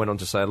 And went on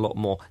to say a lot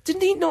more.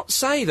 Didn't he not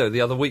say, though, the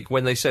other week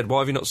when they said, why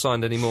have you not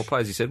signed any more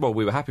players? He said, well,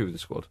 we were happy with the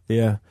squad.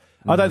 Yeah.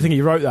 I don't think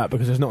he wrote that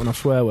because there's not enough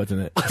swear words in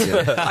it.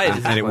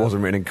 And it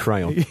wasn't written in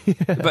crayon.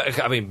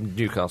 But, I mean,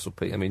 Newcastle,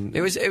 Pete, I mean...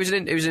 It was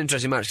an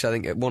interesting match, because I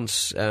think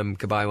once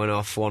Cabaye went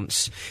off,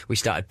 once we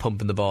started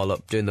pumping the ball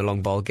up, doing the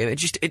long ball game,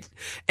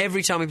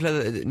 every time we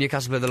play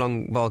Newcastle play the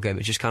long ball game,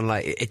 it's just kind of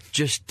like, it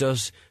just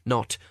does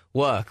not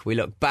work. We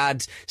look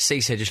bad.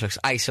 Cisse just looks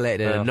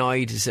isolated and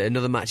annoyed. It's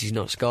another match he's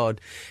not scored.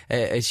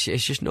 It's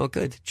just no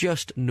good.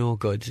 Just no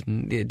good.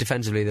 And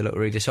defensively, they look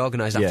really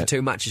disorganised after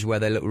 2 matches where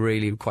they look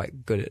really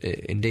quite good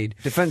indeed.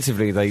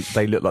 Defensively,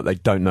 they look like they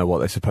don't know what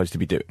they're supposed to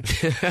be doing.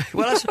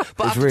 Well,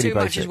 but after really 2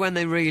 matches when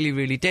they really,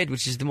 really did,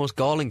 which is the most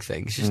galling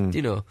thing. It's just,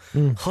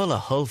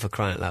 Hull for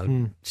crying out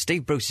loud.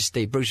 Steve Bruce is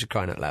Steve Bruce for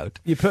crying out loud.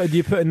 You put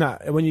in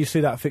that, when you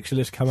see that fixture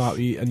list come out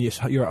and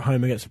you're at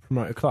home against a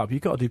promoted club,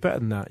 you've got to do better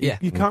than that.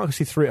 You can't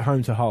see 3 at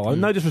home to Hull.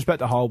 No disrespect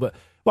to Hull, but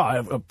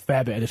a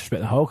fair bit of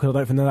disrespect to Hull because I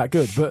don't think they're that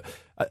good. But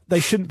they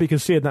shouldn't be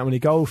conceding that many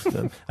goals to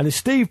them. And if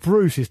Steve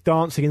Bruce is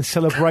dancing in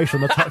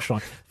celebration on the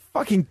touchline,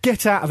 fucking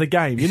get out of the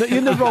game. You're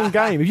in the wrong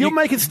game. If you're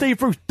making Steve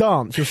Bruce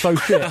dance, you're so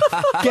shit.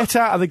 Get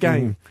out of the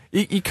game.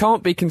 You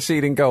can't be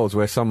conceding goals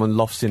where someone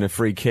lofts in a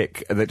free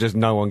kick that just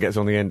no one gets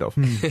on the end of.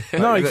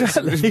 No,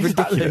 exactly. It's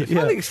ridiculous.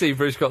 Yeah. I think Steve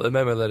Bruce got the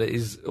memo that it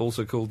is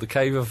also called the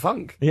Cave of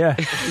Funk. Yeah.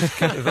 He's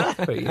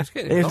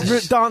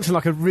dancing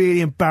like a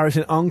really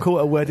embarrassing uncle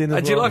at a wedding.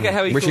 And do you like it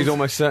how he Which he's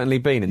almost certainly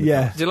been in the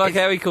past. Do you like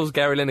how he calls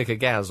Gary Lineker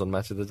Gaz on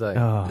Match of the Day?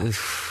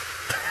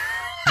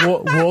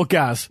 War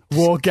Gaz.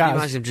 War Gaz. Can you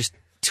imagine him just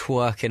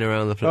twerking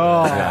around the place?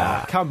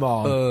 Oh, come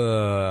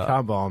on.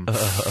 Come on.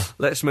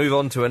 Let's move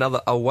on to another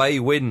away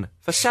win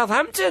for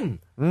Southampton.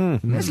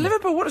 It's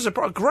Liverpool. What is a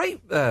great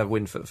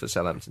win for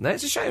Southampton.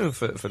 It's a shame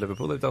for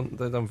Liverpool. They've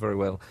done very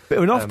well. Bit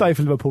of an off day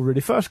for Liverpool,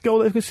 really. First goal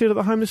they've conceded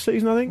at home this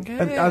season, I think.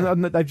 Yeah.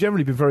 And they've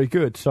generally been very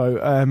good.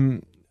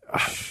 So,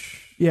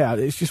 yeah,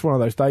 it's just one of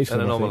those days. An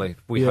anomaly.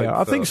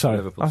 I think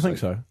so. I think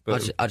so.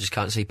 I just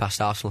can't see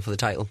past Arsenal for the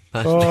title.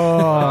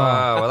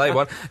 Well, they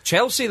won.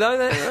 Chelsea, though,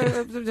 they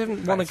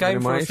haven't won a game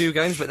for a few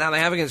games, but now they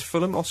have against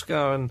Fulham,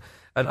 Oscar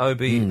and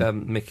Obi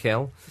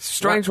Mikel. It's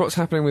strange what's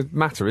happening with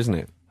Mata, isn't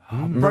it?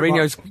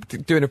 Mourinho's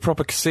doing a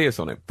proper Casillas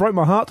on it. Broke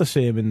my heart to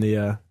see him in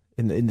the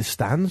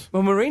stands.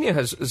 Well, Mourinho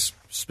has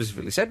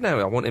specifically said now,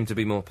 I want him to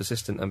be more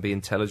persistent and be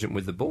intelligent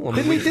with the ball.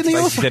 I mean, didn't he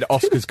also said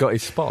Oscar's got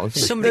his spot?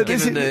 Somebody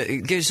give him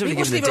the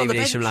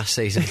DVDs from last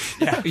season.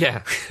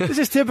 Yeah. This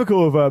is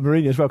typical of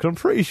Mourinho as well, because I'm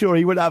pretty sure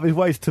he went out of his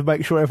way to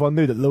make sure everyone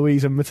knew that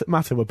Luiz and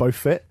Mata were both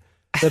fit.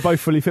 They're both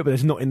fully fit, but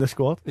they're not in the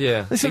squad.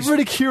 Yeah. It's a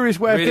really curious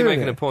way of doing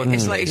making it. a point.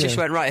 It's like he just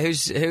went, right,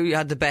 who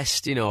had the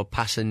best,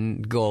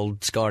 passing, goal,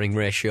 scoring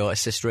ratio,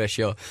 assist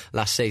ratio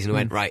last season?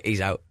 Went, right,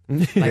 he's out.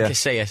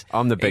 Casillas.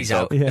 I'm the big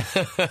dog. Yeah.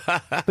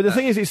 But the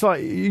thing is, it's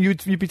like,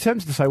 you'd be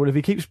tempted to say, well, if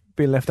he keeps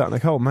being left out in the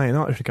cold, Man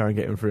United should go and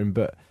get him for him,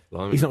 but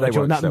he's not going to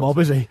join that mob,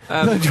 is he?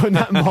 Not join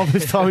that mob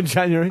this time in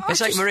January.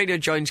 It's like Mourinho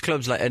joins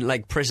clubs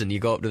like prison. You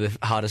go up to the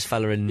hardest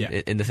fella in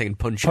the thing and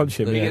punch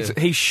him.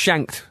 He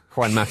shanked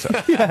Juan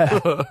Mata.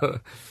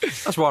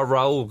 That's why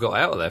Raul got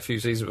out of there a few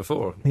seasons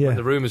before. Yeah. When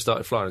the rumours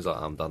started flying, he's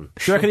like, I'm done.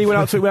 Do you reckon he went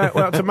out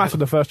to Mata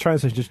the first train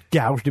station, just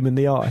gouged him in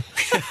the eye?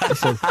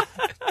 Said,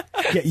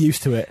 get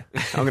used to it.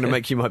 I'm going to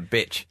make you my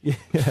bitch.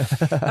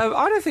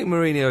 I don't think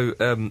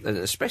Mourinho,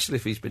 especially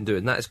if he's been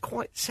doing that, has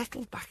quite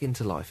settled back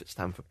into life at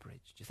Stamford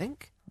Bridge. Do you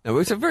think? No,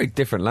 it's a very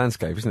different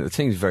landscape, isn't it? The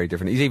team's very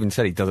different. He's even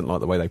said he doesn't like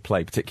the way they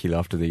play, particularly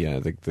after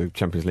the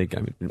Champions League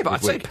game. But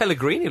I'd say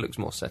Pellegrini looks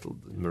more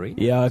settled than Mourinho.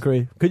 Yeah, I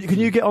agree. Can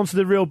you get onto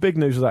the real big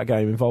news of that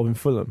game involving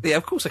Fulham? Yeah,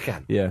 of course I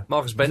can. Yeah.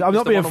 Marcus Bent. I'm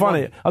not being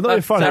funny.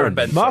 Darren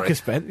Bent,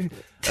 Marcus Bent. I'm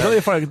not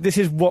being funny. This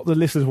is what the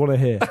listeners want to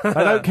hear. They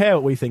don't care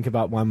what we think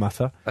about Juan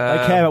Mata. They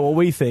care about what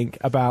we think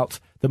about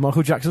the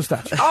Michael Jackson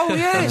statue. Oh,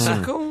 yes,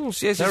 of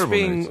course. Yes,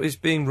 it's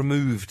being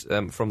removed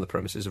from the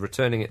premises,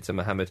 returning it to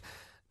Mohammed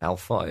Al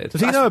Fayed.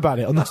 Does he know about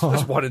it or not?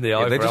 That's one in the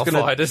eye for Al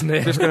Fayed, isn't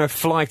it? Just going to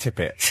fly tip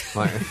it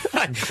like,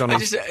 just on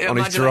his Imagine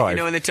that, drive. you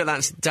know, when they took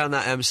down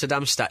that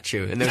Saddam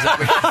statue, and there was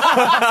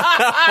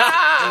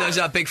that and there was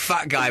that big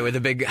fat guy with a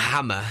big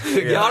hammer.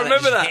 Yeah, I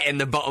remember that. Hitting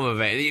the bottom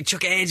of it. It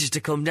took ages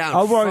to come down.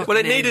 Oh, right. Well,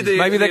 it needed the,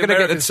 Maybe they're the gonna get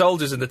American the-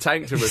 soldiers in the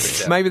tank to rip it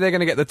down. Maybe they're going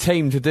to get the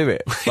team to do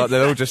it. Like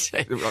they'll all just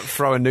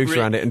throw a noose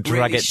around it and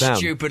drag really it down.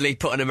 Stupidly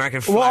put an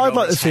American flag What I'd over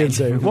like to its see him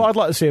head. do, what I'd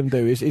like to see him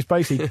do is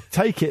basically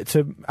take it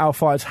to Al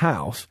Fayed's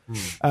house,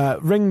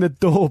 ring the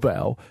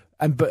doorbell,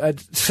 and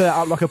set it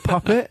up like a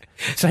puppet,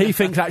 so he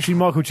thinks actually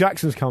Michael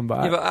Jackson's come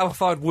back. Yeah, but Al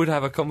Fayed would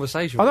have a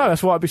conversation I with know, him.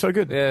 that's why it'd be so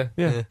good.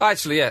 Yeah.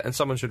 Actually, yeah, and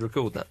someone should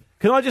record that.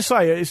 Can I just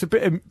say it's a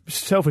bit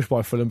selfish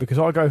by Fulham because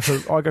I go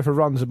for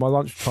runs at my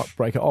lunch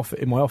break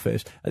in my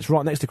office. It's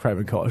right next to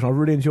Craven Cottage, and I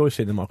really enjoy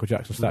seeing the Michael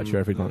Jackson statue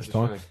every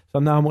lunchtime. So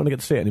now I'm not going to get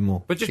to see it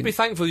anymore. But just be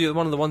thankful you're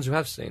one of the ones who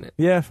have seen it.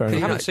 Yeah, fair You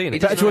enough. haven't seen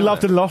it. Better to have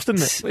loved and lost,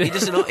 isn't it?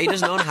 He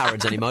doesn't own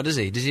Harrods anymore, does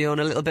he? Does he own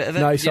a little bit of it?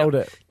 No, he sold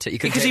it.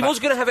 Because he was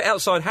going to have it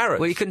outside Harrods.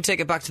 Well, you couldn't take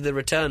it back to the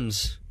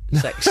returns I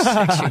section,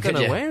 don't could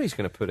know you? where he's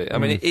going to put it. I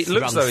mean, it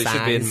looks though it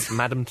should be in Run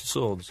Madame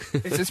Tussauds.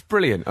 It's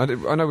brilliant. I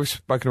know we've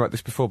spoken about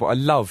this before, but I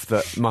love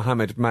that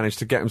Mohammed managed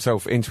to get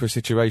himself into a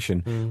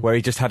situation where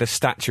he just had a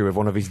statue of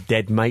one of his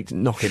dead mates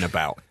knocking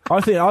about.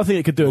 I think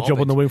it could do a job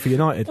on the wing for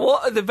United.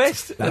 What the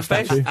best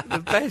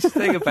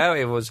thing about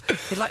him was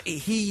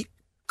he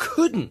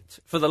couldn't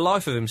for the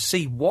life of him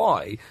see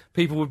why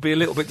people would be a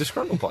little bit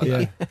disgruntled by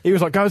Yeah, that. he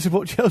was like, "Go and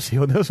support Chelsea"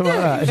 or something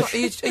Yeah, like that.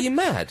 he was like, are you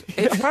mad?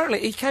 Apparently,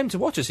 he came to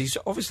watch us. He's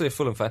obviously a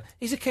Fulham fan.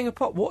 He's a king of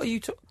pop. What are you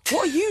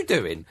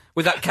doing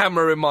with that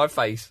camera in my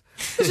face?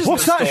 This isn't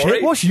What's a that story.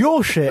 shit? What's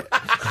your shit?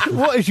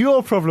 What is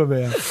your problem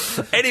here?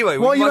 Anyway,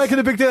 Why are we you must- making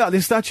a big deal out of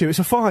this statue? It's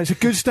fine. It's a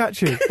good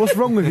statue. What's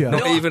wrong with you?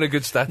 not even a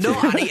good statue. No,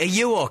 Annie, are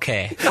you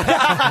okay?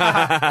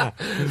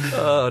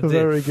 Oh, dear.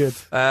 Very good.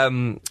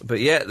 But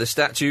yeah, the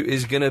statue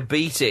is going to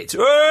beat it.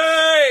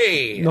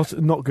 Hey!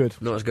 Not good.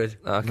 Not as good.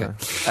 Okay.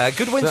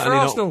 Good wins for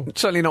Arsenal.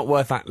 Certainly not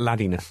worth that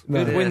laddiness.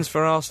 Good wins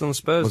for Arsenal and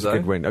Spurs, Was a though.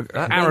 good win.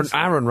 That means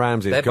Aaron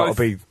Ramsey's they're got both-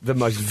 to be the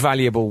most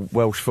valuable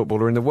Welsh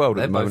footballer in the world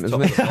They're at the moment,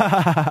 both isn't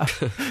top he? of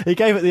the lot. He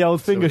gave it the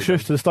old finger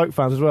shush to the Stoke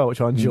fans as well, which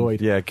I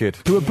enjoyed. Yeah, good.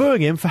 Who were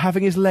booing him for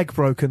having his leg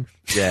broken.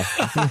 Yeah,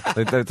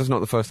 that's not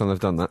the first time they've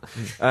done that.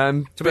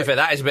 To be fair,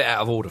 that is a bit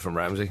out of order from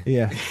Ramsey.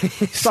 Yeah. Stuck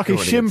his Scored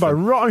shin against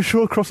bone right on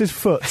shore across his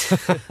foot.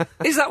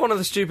 Is that one of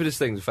the stupidest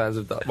things fans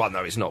have done? Well,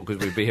 no, it's not,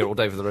 because we'd be here all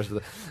day for the rest of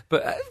the...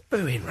 But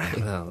booing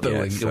Ramsey. Oh,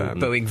 Booing,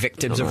 booing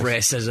victims of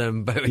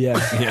racism. Booing.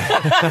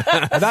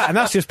 Yeah. and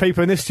that's just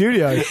people in this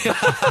studio.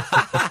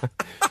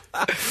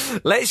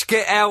 Let's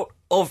get out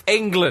of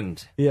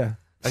England Yeah.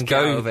 and get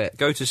out of it.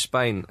 go to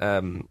Spain.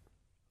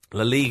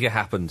 La Liga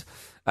happened.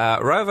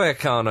 Rayo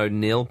Vallecano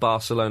 0,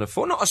 Barcelona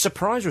 4. Not a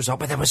surprise result,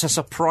 but there was a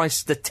surprise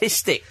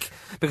statistic.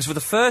 Because for the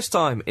first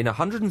time in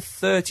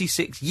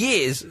 136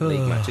 years,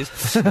 league matches,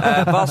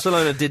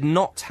 Barcelona did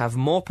not have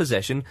more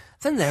possession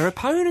than their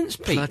opponents,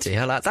 Pete. Bloody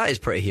hell, that is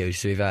pretty huge,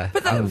 to be fair.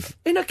 But that,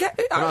 in a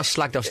I know I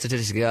slagged off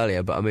statistically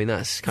earlier, but I mean,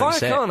 that's kind of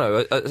sick.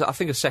 Vallecano, I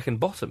think, a second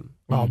bottom.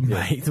 Oh,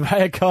 mate. The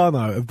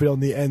Vallecano have been on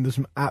the end of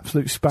some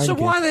absolute spanking.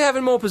 So why are they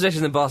having more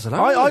possession than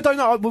Barcelona? I don't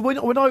know.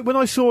 When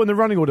I saw in the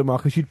running order,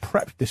 Marcus, you'd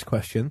prepped this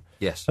question.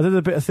 Yes. I did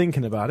a bit of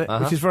thinking about it,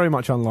 which is very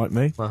much unlike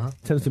me.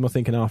 Tends to do my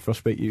thinking after I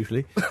speak,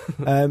 usually.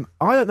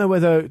 I don't know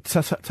whether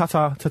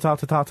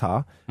Tata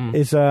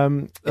is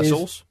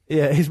sauce?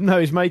 Yeah, he's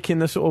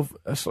making a sort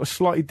of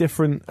slightly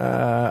different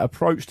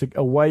approach to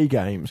away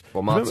games.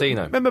 Well,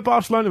 Martino. Remember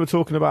Barcelona were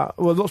talking about.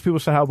 Well, lots of people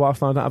say how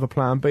Barcelona don't have a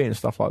plan B and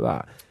stuff like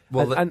that.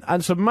 Well,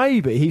 and so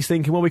maybe he's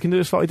thinking, well, we can do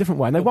it a slightly different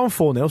way. And they won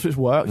 4-0, so it's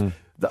worked.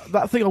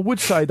 That thing I would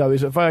say, though, is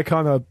that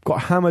Vallecano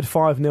got hammered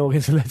 5-0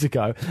 against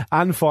Atletico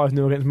and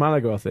 5-0 against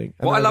Malaga, I think.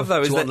 And What I love,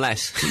 though, is It's that... one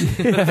less.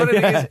 The funny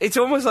thing is, it's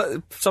almost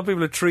like some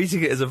people are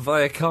treating it as a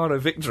Vallecano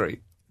victory.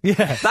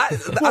 Yeah. I In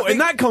think-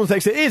 that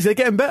context, it is. They're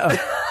getting better.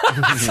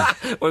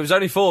 Well, it was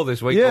only 4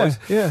 this week, Yeah, boys.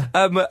 yeah.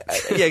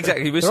 Yeah,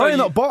 exactly. They're only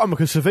not bottom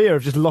because Sevilla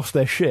have just lost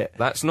their shit.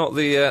 That's not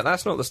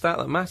the stat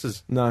that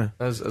matters. No.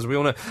 As we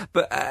all know.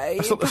 But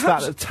That's not the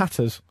stat that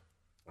tatters.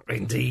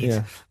 Indeed.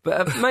 Yeah.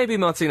 But maybe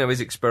Martino is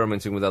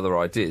experimenting with other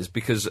ideas,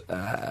 because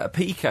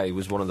PK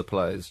was one of the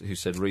players who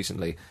said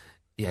recently,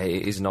 yeah,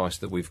 it is nice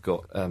that we've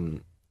got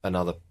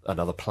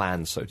another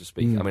plan, so to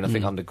speak. I mean, I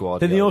think under Guardiola...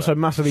 Didn't he also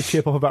massively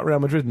chip off about Real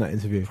Madrid in that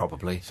interview?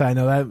 Probably. Saying,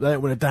 no, they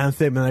don't win a damn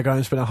thing, and they're going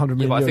to spend 100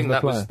 Yeah, million but I think on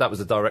a player. that was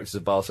the directors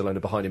of Barcelona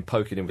behind him,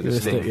 poking him with a With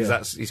a stick, stick, yeah.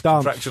 because he's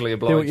Dance. contractually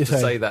Do what you obliged to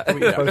say. say that Do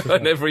what you're supposed to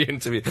in say. every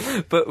interview.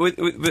 But with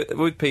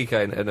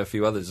PK and a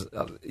few others,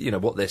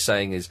 what they're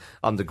saying is,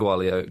 under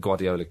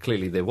Guardiola,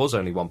 clearly there was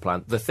only one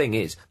plan. The thing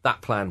is,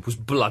 that plan was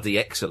bloody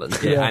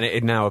excellent. Yeah. And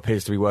it now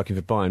appears to be working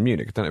for Bayern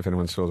Munich. I don't know if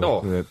anyone saw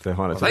the highlights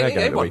Well, of they their game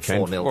at the won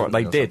weekend. 4-0, Well,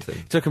 they or did.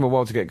 something. It took them a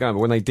while to get going, but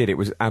when they did, it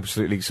was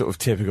absolutely sort of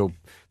typical,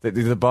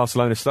 the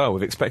Barcelona style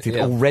we've expected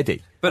Yeah.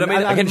 already. But I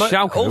mean, against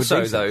Schalke, also would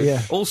think so.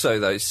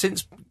 though, Yeah.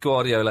 since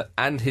Guardiola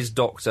and his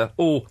doctor,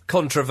 all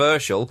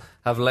controversial,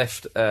 have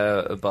left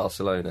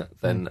Barcelona,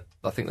 then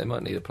I think they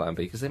might need a plan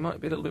B because they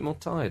might be a little bit more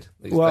tired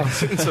these days.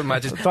 To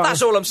imagine.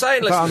 That's all I'm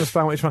saying. I don't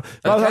understand what you're trying.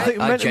 Well, I think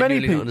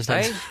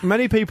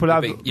many people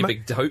have. You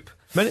big dope.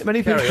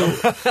 Many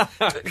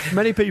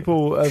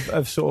people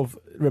have sort of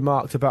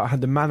remarked about how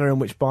the manner in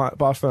which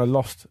Barcelona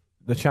lost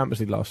the Champions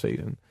League last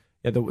season.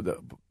 Yeah,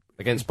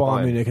 against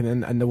Bayern Munich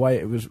and the way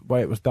it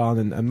was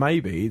done, and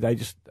maybe they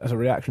just, as a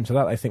reaction to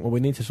that, they think, well, we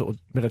need to sort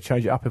of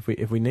change it up if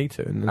we need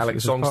to. And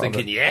Alex Song's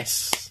thinking,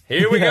 yes,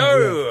 here we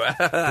go,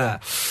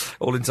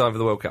 all in time for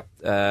the World Cup.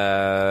 But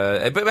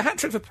a hat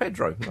trick for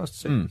Pedro, nice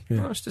to see.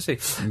 Nice to see.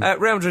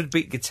 Real Madrid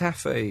beat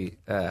Getafe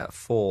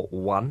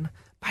 4-1.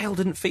 Bale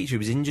didn't feature; he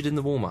was injured in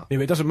the warm-up. Yeah,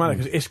 but it doesn't matter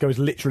because Isco is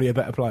literally a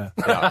better player.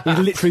 He's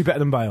literally better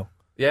than Bale.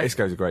 Yeah,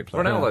 Isco's a great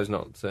player. Ronaldo's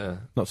not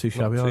too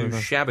shabby. Not too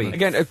shabby.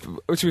 Again, as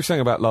we were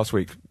saying about last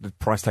week, the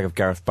price tag of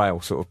Gareth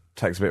Bale sort of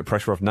takes a bit of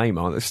pressure off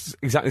Neymar. It's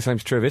exactly the same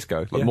is true of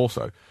Isco, more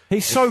so.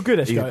 He's so good,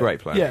 Isco. He's a great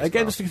player. Yeah,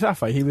 against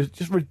Getafe, he was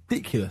just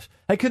ridiculous.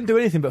 They couldn't do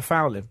anything but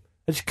foul him.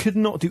 They just could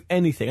not do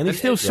anything, and he's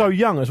still so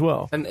young as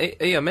well. And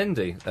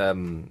Iamendi,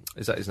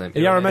 is that his name?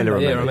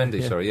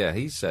 Iamendi, sorry, yeah,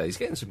 he's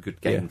getting some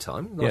good game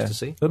time. Nice to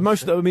see. But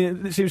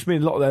it seems to me a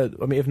lot of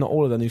their, if not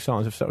all of their new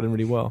signs have settled in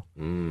really well.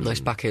 Nice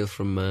back heel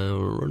from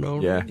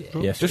Ronaldo. Yeah,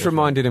 yes, just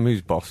reminded him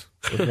who's boss.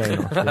 Very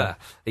nice,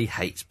 he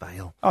hates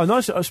Bale. Oh,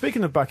 nice.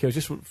 Speaking of back heels,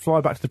 just fly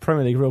back to the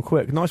Premier League real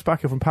quick. Nice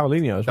back heel from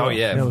Paulinho as well. Oh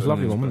yeah, it was a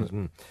lovely one,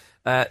 wasn't it?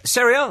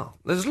 Serie A.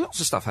 There's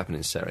lots of stuff happening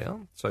in Serie A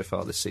so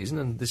far this season,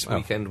 and this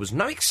weekend was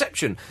no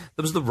exception.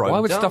 There was the Rome Why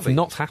would derby. stuff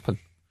not happen?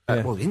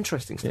 Well,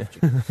 interesting stuff.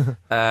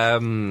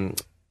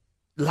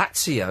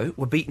 Lazio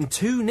were beaten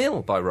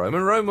 2-0 by Rome,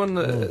 and Rome won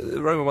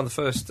the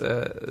first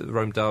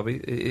Rome derby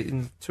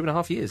in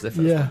 2.5 years. Their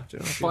first time, 2.5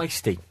 years.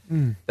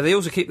 Feisty. They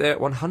also keep their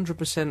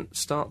 100%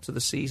 start to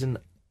the season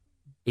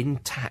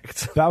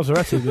intact.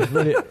 Balzaretti was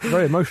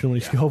very emotional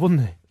when he scored,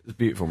 wasn't he? It was a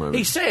beautiful moment.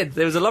 He said,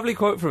 there was a lovely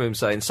quote from him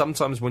saying,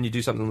 sometimes when you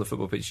do something on the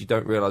football pitch, you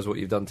don't realise what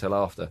you've done till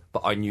after,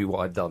 but I knew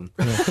what I'd done.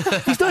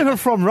 He's not even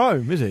from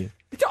Rome, is he?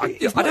 I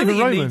don't think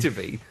you need to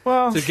be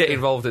to get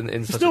involved in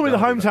it's such still a with the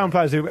derby. hometown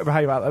players who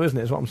behave like that, isn't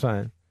it? Is what I'm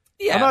saying.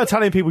 Yeah. I know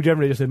Italian people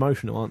generally just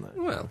emotional, aren't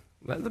they? Well,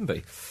 let them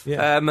be.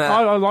 Yeah.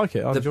 I like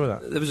it. I enjoy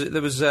that.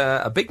 There was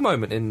a big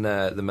moment in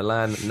the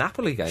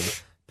Milan-Napoli game.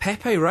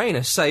 Pepe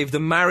Reina saved a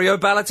Mario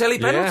Balotelli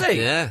penalty.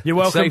 Yeah. You're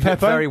welcome, Saved it Pepe.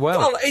 very well.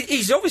 Well,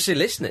 he's obviously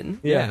listening.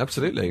 Yeah,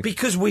 absolutely.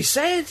 Because we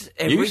said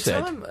every You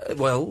said. time.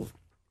 Well,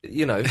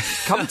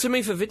 come to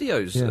me for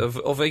videos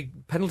of a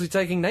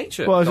penalty-taking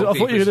nature. Well, I thought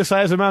you were going to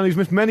say, as a man who's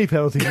missed many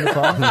penalties in the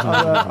past,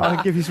 I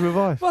can give you some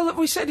advice. Well,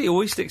 we said he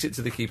always sticks it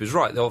to the keeper's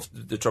right.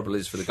 The trouble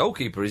is for the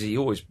goalkeeper is he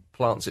always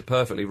plants it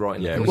perfectly right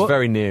in the it corner. was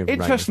very near.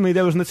 Interestingly,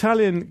 there was an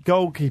Italian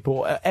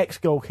goalkeeper,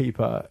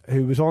 ex-goalkeeper,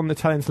 who was on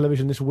Italian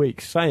television this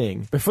week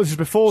saying,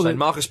 Saying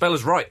Marcus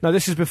Bella's right. No,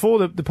 this is before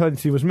the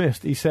penalty was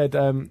missed. He said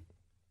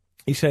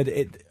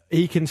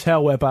he can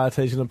tell where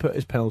Balotelli's going to put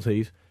his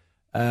penalties,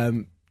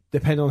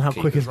 depending on how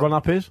quick his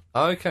run-up is.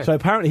 Oh, okay. So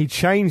apparently he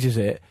changes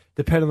it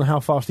depending on how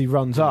fast he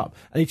runs up.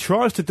 And he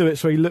tries to do it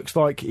so he looks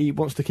like he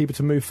wants the keeper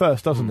to move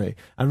first, doesn't he?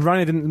 And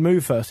Reina didn't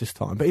move first this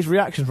time. But his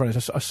reactions for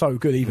it are so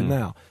good even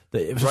now.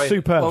 That it was a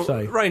superb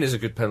save. Reina's a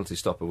good penalty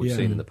stopper we've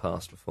seen in the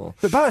past before.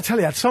 But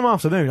Balotelli had some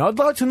afternoon. I'd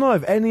like to know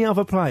if any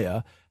other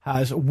player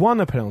has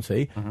won a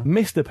penalty,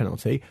 missed a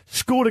penalty,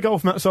 scored a goal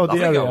from outside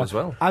the area, goal as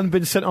well. and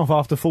been sent off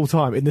after full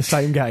time in the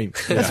same game.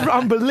 That's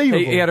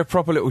unbelievable. He had a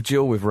proper little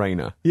duel with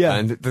Reina. Yeah.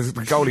 And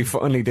the goal he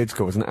finally did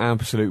score was an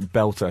absolute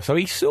belter. So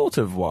he sort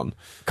of won.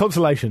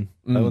 Consolation,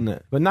 though, wasn't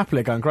it? But Napoli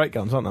are going great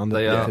guns, aren't they?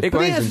 They are. But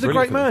Benitez is a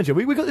great manager.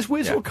 We got this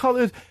weird sort of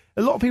coloured...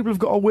 A lot of people have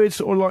got a weird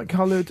sort of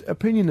coloured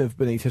opinion of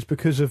Benitez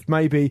because of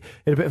maybe he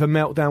had a bit of a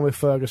meltdown with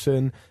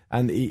Ferguson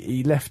and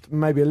he left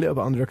maybe a little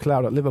bit under a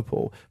cloud at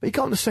Liverpool. But he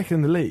got on the second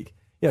in the league.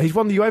 Yeah, he's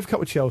won the UEFA Cup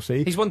with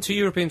Chelsea. He's won 2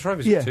 European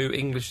trophies with 2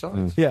 English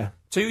sides. Yeah.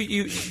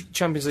 2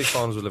 Champions League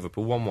finals with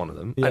Liverpool, won one of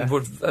them, Yeah.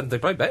 and they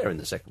played better in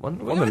the second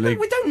one. Won the league.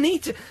 We don't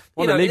need to.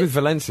 Won the league with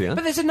Valencia.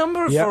 But there's a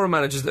number of foreign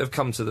managers that have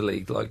come to the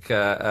league, like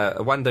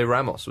Juande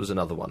Ramos was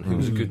another one who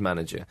was a good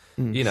manager,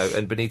 and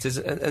Benitez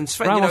and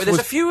Sven. Ramos there's was-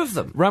 a few of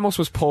them. Ramos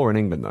was poor in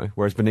England, though,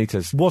 whereas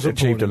Benitez Wasn't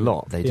achieved poor a in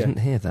lot. They didn't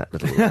hear that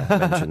little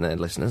mention there,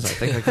 listeners. I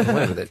think they got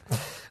away with it.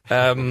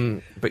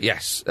 But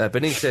yes,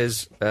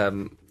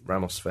 Benitez.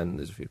 Ramos, Sven,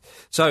 there's a few.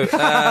 So, they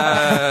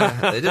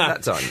did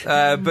that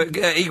time. But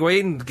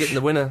Higuain getting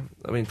the winner,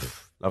 I mean...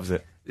 Loves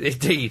it.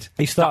 Indeed.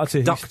 He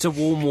started Duck to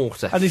warm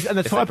water. And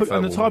the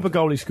type of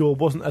goal he scored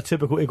wasn't a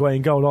typical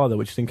Higuain goal either,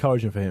 which is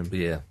encouraging for him.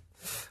 Yeah.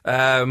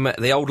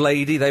 The old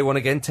lady, they won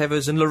again,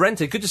 Tevez and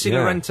Llorente. Good to see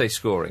Llorente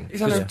scoring.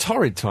 He's had a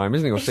torrid time,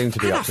 isn't he? Or seemed to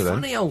be Had up to a then.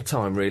 funny old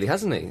time, really,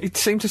 hasn't he? He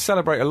seemed to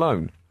celebrate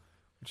alone.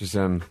 which is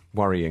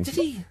worrying. Did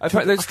he? In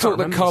fact, there's I can't talk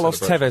that remember Carlos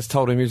the celebration. Tevez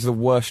told him he was the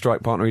worst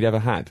strike partner he'd ever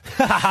had.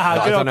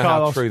 I don't know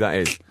how true that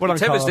is. Well done,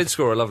 Tevez Carlos. did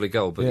score a lovely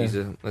goal, but Yeah. he's,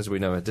 as we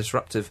know, a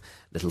disruptive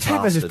little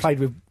Tevez bastard. has played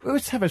with. Who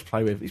has Tevez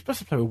played with? He's supposed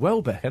to play with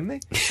Welbeck, hasn't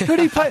he? Who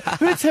did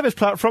Tevez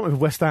play up front with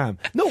West Ham?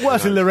 Not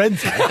worse than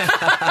Llorente.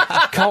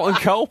 Carlton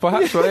Cole,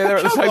 perhaps. Were they there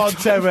at the Come same on,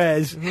 time?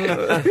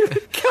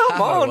 Tevez.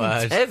 Come on,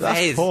 word. That's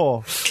Tevez.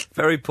 poor.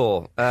 Very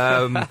poor.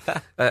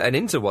 And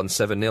Inter won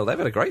 7-0. They've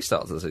had a great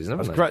start to the season,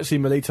 haven't It's they? great to see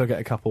Melito get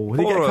a couple.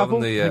 Did he get a Poorer couple?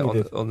 on the, I think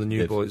he did. on the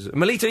new boys.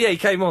 Melito, yeah, he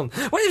came on.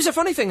 Well, it was a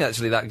funny thing,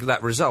 actually,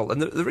 that result.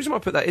 And the reason why I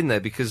put that in there,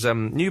 because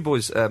new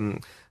boys,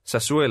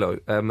 Sassuolo,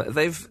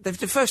 they've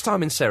the first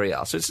time in Serie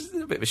A, so it's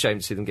a bit of a shame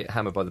to see them get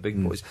hammered by the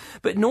big boys.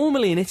 But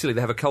normally in Italy,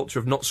 they have a culture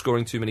of not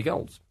scoring too many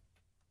goals.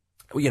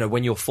 You know,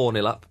 when you're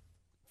 4-0 up,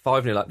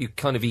 5-0 up, you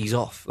kind of ease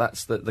off.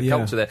 That's the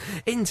culture there.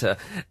 Inter,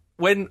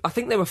 when I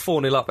think they were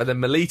 4-0 up and then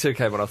Melito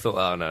came on, I thought,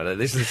 oh no,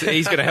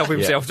 he's going to help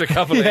himself to a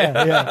couple of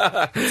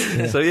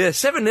So yeah,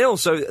 7-0,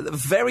 so a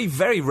very,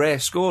 very rare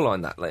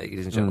scoreline that,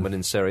 ladies and gentlemen,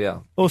 in Serie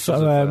A. Also,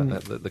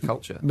 because of, the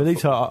culture.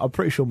 Melito, I'm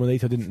pretty sure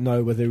Melito didn't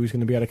know whether he was going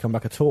to be able to come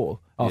back at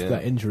all after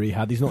that injury he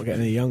had. He's not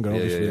getting any younger,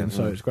 obviously, and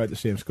so it's great to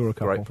see him score a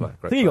couple. Great play,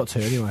 I think he got 2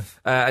 anyway.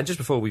 And just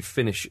before we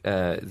finish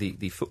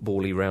the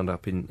football-y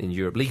roundup in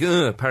Europe, Ligue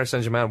 1, Paris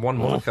Saint-Germain 1,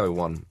 Monaco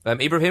 1.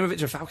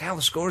 Ibrahimovic and Falcao,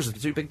 the scorers of the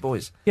two big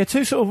boys. Yeah,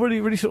 2 sort of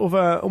really sort of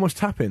almost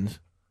tap-ins.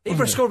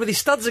 Ibra scored with his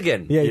studs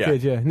again. Yeah, he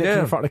did, yeah. Nicked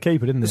in front of the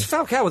keeper, didn't he? It's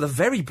Falcao with a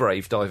very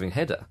brave diving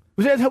header.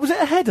 Was it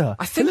a header?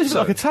 I think it looked so.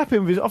 like a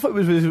tap-in. I thought it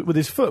was with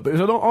his foot, but it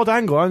was an odd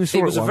angle. I only saw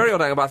it It was a once. very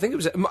odd angle, but I think it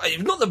was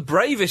not the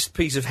bravest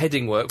piece of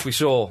heading work we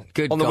saw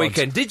Good on the God.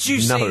 weekend. Did you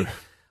see...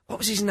 What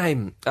was his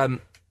name?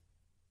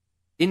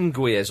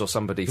 Inguez or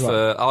somebody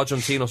for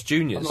Argentinos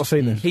Juniors. I've not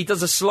seen this. He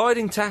does a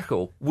sliding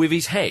tackle with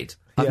his head.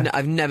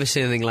 I've never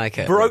seen anything like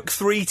it. Broke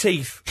 3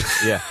 teeth.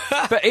 Yeah.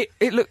 But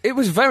it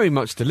was very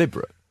much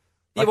deliberate.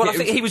 Yeah, well, I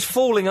think he was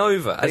falling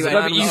over. As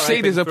No, but you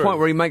see there's a point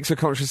where he makes a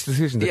conscious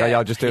decision to go,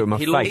 I'll just do it with my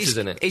he face. launches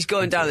in it. He's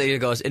going down there, he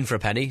goes, in for a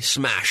penny,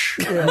 smash.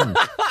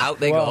 Out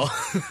they go.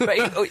 But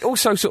he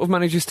also sort of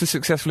manages to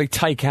successfully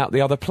take out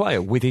the other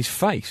player with his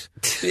face.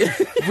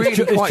 Really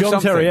It's quite John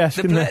something.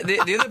 Terry-esque, The, isn't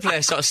it? the other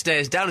player sort of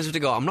stares down as if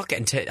to go, I'm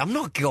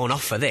not going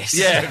off for this.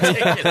 Yeah.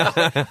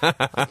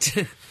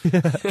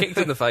 Kicked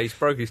in the face,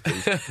 broke his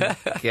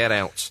teeth. Get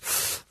out.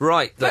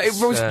 Right. But it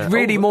was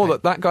really more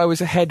that guy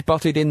was head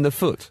butted in the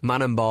foot.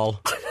 Man and ball.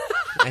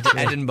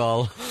 Eden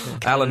Ball.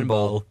 Alan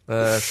Ball.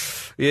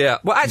 Yeah.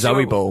 Well, actually,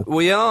 Zoe Ball.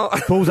 We are...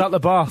 Balls out the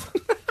bath.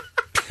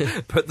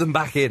 Put them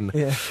back in.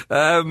 Yeah.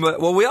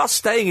 Well, we are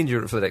staying in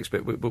Europe for the next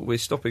bit, but we're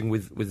stopping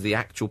with the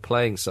actual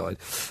playing side.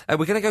 We're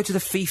going to go to the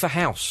FIFA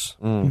house.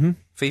 Mm-hmm.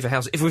 FIFA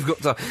house, if we've got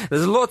time.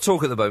 There's a lot of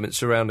talk at the moment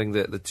surrounding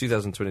the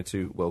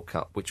 2022 World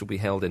Cup, which will be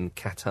held in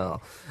Qatar.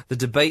 The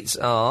debates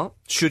are,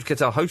 should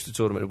Qatar host the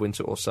tournament in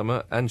winter or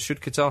summer, and should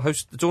Qatar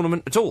host the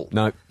tournament at all?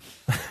 No.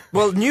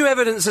 Well, new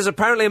evidence has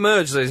apparently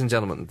emerged, ladies and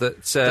gentlemen,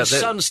 that... The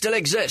sun still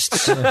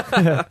exists.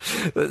 They're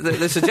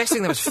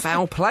suggesting there was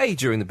foul play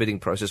during the bidding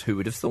process. Who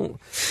would have thought?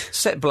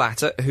 Sepp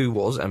Blatter, who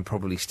was, and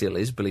probably still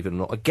is, believe it or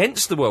not,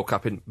 against the World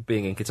Cup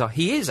being in Qatar.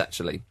 He is,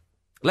 actually.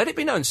 Let it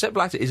be known, Sepp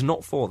Blatter is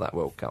not for that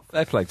World Cup.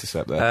 They played to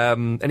Sepp there.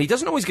 And he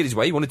doesn't always get his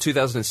way. He wanted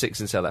 2006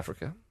 in South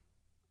Africa,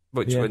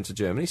 which went to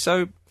Germany.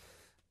 So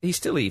he's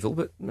still evil,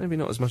 but maybe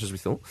not as much as we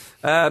thought.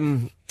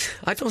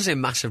 I don't see a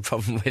massive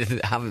problem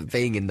with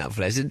being in that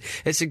place.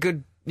 It's a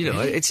good,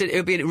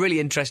 it'll be a really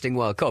interesting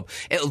World Cup.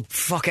 It'll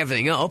fuck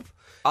everything up.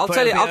 I'll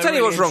tell you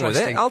really what's wrong with it.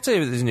 interesting. I'll tell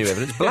you there's new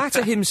evidence.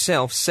 Blatter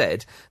himself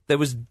said there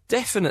was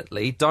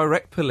definitely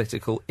direct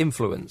political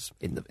influence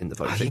in the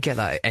voting. You get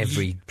that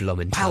every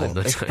blooming Well, time.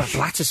 don't you?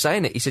 Blatter's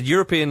saying it. He said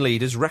European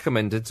leaders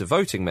recommended to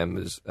voting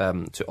members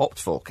to opt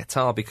for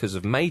Qatar because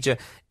of major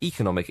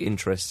economic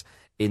interests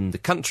in the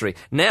country.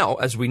 Now,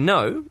 as we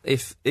know,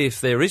 if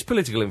there is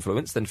political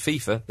influence, then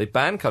FIFA, they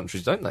ban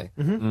countries, don't they?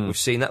 Mm-hmm. We've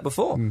seen that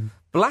before.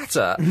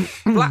 Blatter,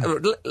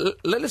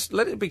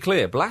 let it be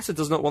clear, Blatter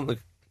does not want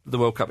the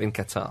World Cup in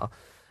Qatar,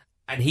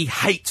 and he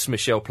hates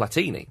Michel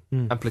Platini,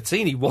 and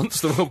Platini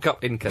wants the World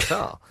Cup in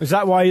Qatar. Is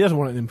that why he doesn't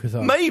want it in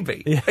Qatar?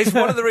 Maybe. It's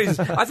one of the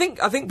reasons. I think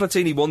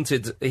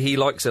Platini he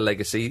likes a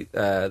legacy,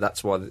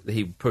 that's why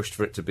he pushed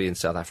for it to be in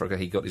South Africa.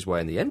 He got his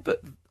way in the end,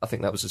 but I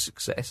think that was a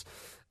success.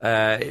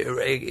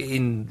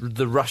 In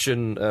the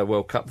Russian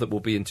World Cup that will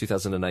be in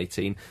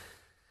 2018,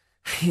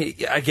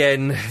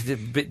 again, a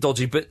bit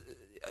dodgy, but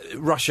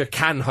Russia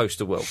can host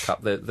a World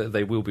Cup.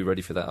 They will be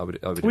ready for that, I would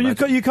Well,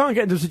 imagine. you can't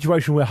get into a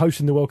situation where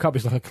hosting the World Cup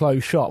is like a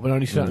closed shop and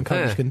only certain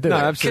countries can do it.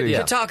 Absolutely.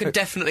 Qatar could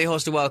definitely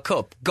host a World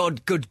Cup.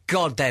 Good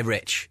God, they're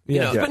rich.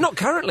 Yeah. But not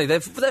currently.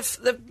 They're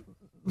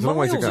long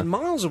way to miles go. and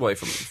miles away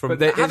from But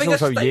it's having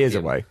also a stadium. years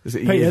away.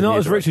 Peter, not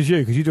as rich as you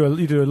because you do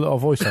a lot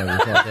of voiceovers.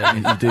 Right?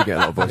 You do get a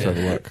lot of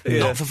voiceover work.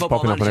 Not for football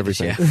Popping up on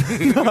managers,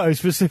 everything. yeah. No,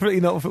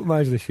 specifically not for Football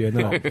Manager this year.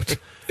 No,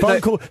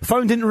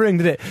 phone didn't ring,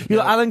 did it? You're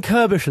like Alan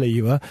Kirbishley.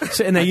 You were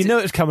sitting there. You knew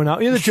it was coming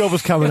up. You knew the job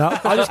was coming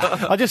up.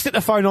 I just stick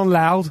the phone on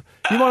loud.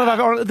 You might have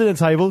it on at the dinner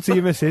table to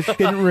your missus.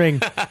 Didn't ring.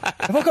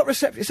 Have I got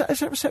reception? Is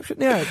that reception?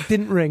 Yeah, it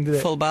didn't ring, did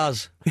it? Full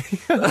bars.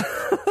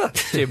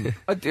 Jim.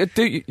 I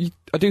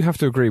do have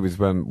to agree with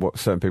what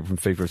certain people from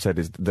FIFA have said,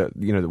 is that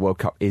the World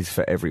Cup is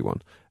for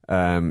everyone.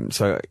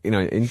 So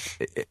in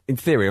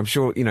theory, I'm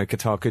sure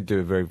Qatar could do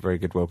a very, very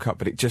good World Cup,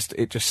 but it just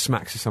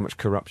smacks of so much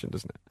corruption,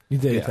 doesn't it? You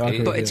do,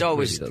 but it's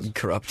always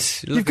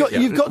corrupt. You've got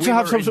to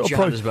have some sort of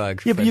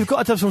process. Yeah, but you've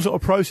got to have some sort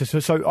of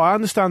process. So I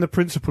understand the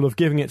principle of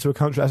giving it to a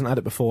country that hasn't had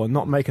it before and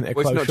not making it a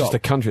Well, closed it's not shop. just a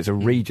country; it's a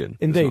region.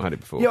 Indeed, that's not had it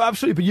before. Yeah,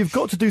 absolutely. But you've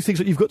got to do things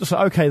that you've got to say.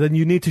 Okay, then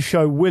you need to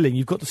show willing.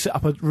 You've got to set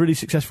up a really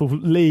successful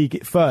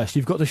league first.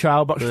 You've got to show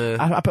how much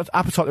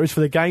appetite there is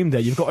for the game.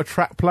 There, you've got to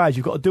attract players.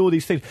 You've got to do all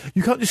these things.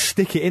 You can't just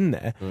stick it in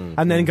there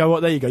and then go,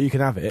 "Well, there you go, you can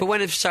have it." But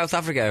when have South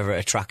Africa ever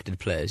attracted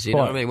players? You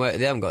know what I mean? Where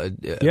they haven't got a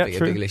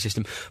big league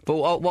system. But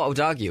what I would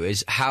argue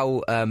is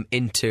how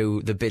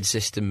into the bid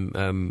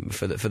system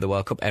for the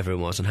World Cup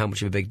everyone was, and how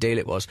much of a big deal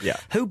it was. Yeah.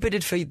 Who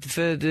bidded for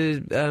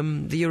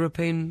the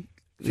European?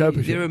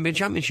 The European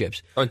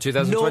Championships. Oh, in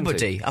 2020?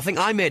 Nobody. I think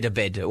I made a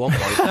bid at one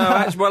point.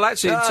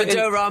 Actually,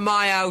 do around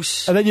my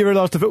house. And then you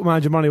realised the Football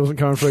Manager money wasn't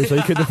coming through, so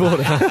you couldn't afford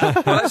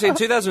it. well, actually, in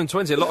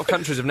 2020, a lot of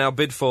countries have now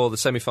bid for the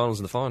semi-finals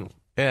and the final.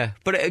 Yeah,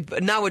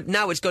 but now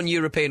it's gone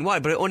European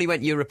wide, but it only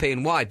went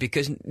European wide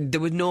because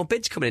there were no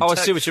bids coming in. Oh, I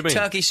see what you mean.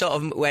 Turkey sort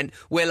of went,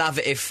 "We'll have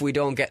it if we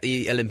don't get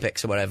the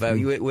Olympics or whatever."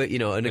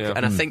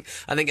 And I think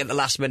at the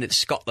last minute,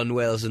 Scotland,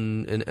 Wales,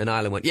 and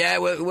Ireland went, "Yeah,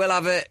 we'll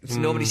have it."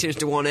 Nobody seems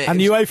to want it. And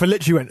UEFA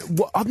literally went,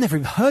 "What? I've never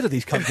even heard of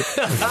these countries."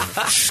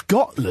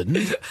 Scotland.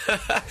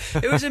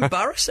 It was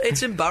embarrassing.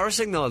 It's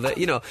embarrassing though that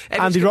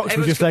Andy Rocks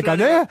was just there going,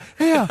 "Yeah."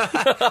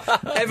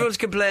 Everyone's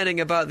complaining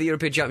about the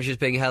European Championships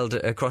being held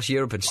across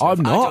Europe and stuff.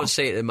 I'm not. I don't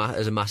see it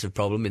as a massive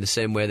problem in the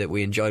same way that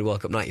we enjoyed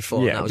World Cup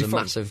 '94. Yeah, and that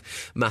was a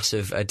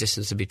massive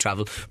distance to be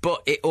travelled.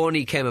 But it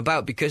only came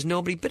about because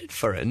nobody bid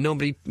for it, and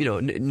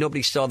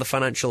nobody saw the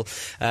financial,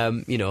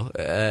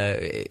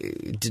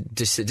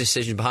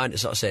 decision behind it.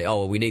 Sort of say, "Oh,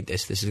 well, we need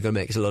this. This is going to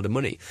make us a lot of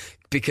money,"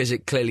 because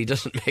it clearly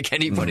doesn't make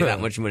anybody that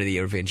much money. The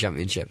European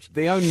Championships.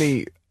 The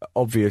only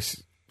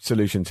obvious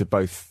solution to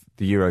both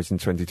the Euros in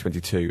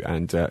 2022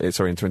 and in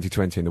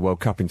 2020 and the World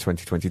Cup in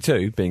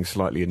 2022 being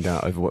slightly in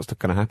doubt over what's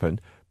going to happen,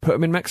 put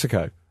them in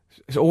Mexico.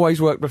 It's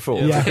always worked before.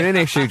 Yeah. If it's been an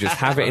issue, just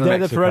have it in They're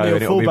Mexico the and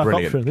perennial it'll be fallback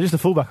brilliant. option. They're just a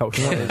fallback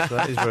option, aren't they?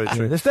 That is very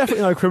true. There's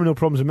definitely no criminal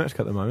problems in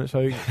Mexico at the moment,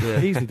 so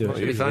easily do it.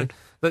 Should be fine.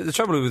 The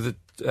trouble with the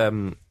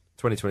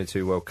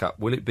 2022 World Cup,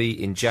 will it be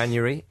in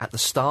January at the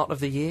start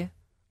of the year?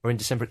 Or in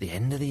December at the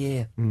end of the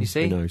year? You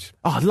see? Who knows?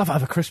 Oh, I'd love it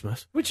over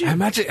Christmas. Would you?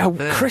 Imagine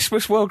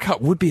Christmas World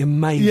Cup would be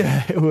amazing.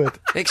 Yeah, it would.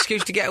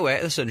 Excuse to get away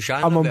at the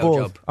sunshine. I'm on That'd be our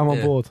board. job. I'm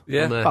on board.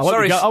 Yeah. I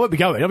won't be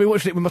going. I'll be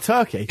watching it with my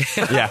turkey.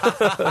 Yeah.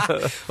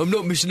 I'm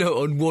not missing out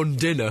on one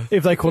dinner.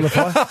 If they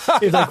qualify.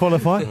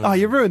 Oh,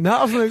 you ruined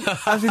that,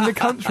 as in the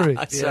country.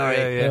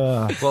 Sorry.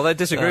 Yeah. Well, they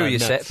disagree with you,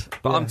 nuts.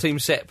 Sepp, but I'm Team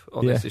Sepp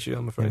on this issue,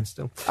 I'm afraid,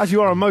 still. As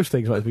you are on most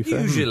things, like, to be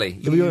fair. Usually.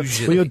 Well,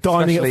 you're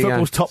dining at Especially,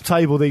 football's top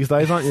table these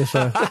days, aren't you?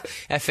 So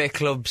FA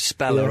Club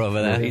speller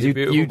over there. He's a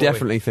beautiful You boy.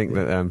 definitely think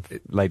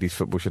that ladies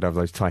football should have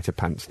those tighter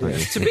pants, don't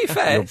you? To be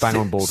fair, You're bang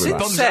on board with that.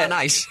 Bums are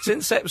nice.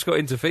 Since Sepp's got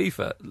into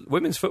FIFA,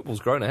 women's football's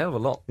grown a hell of a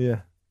lot.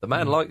 yeah. The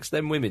man likes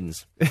them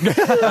women's.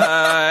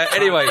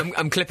 Anyway,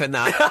 I'm clipping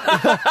that.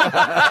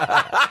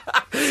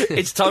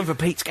 it's time for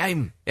Pete's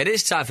game. It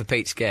is time for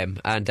Pete's game,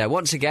 and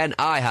once again,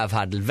 I have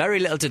had very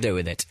little to do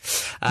with it.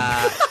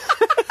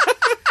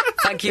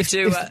 Thank you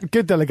to...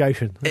 Good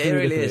delegation. It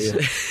really is.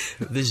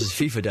 This is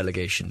FIFA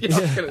delegation.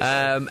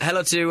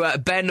 Hello to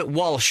Ben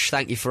Walsh.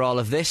 Thank you for all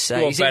of this.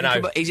 He's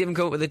even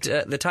come up with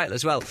the title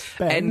as well.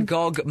 Ben?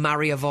 Ngog,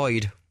 Marry,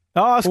 Avoid.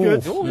 Oh, that's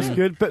good. That's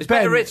good. But It's Ben,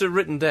 better it's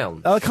written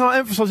down. I can't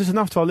emphasise this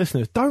enough to our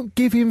listeners. Don't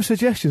give him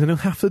suggestions and he'll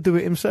have to do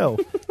it himself.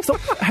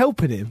 Stop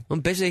helping him. I'm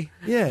busy.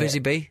 Yeah. Busy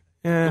bee.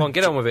 Yeah. Come on,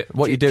 get on with it.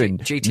 What are you doing?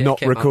 GTA Not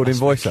came out recording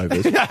last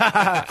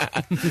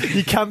voiceovers?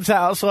 He camped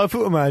out outside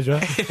Football Manager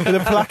with a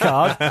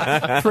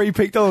placard. Free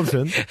Pete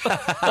Donaldson.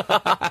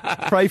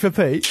 Pray for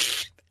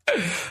Pete.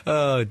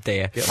 Oh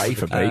dear. Pay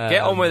for Pete.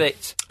 Get on with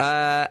it.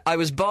 I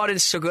was born in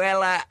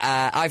Seguela,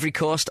 Ivory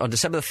Coast on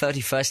December the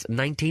 31st,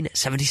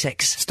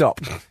 1976.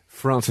 Stop.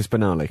 Francis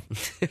Benali.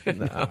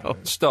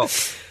 Stop.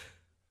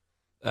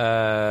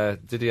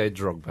 Didier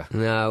Drogba.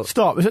 No.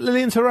 Stop. Is it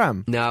Lilian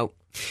Thuram? No.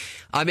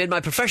 I made my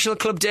professional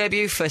club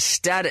debut for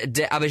Stade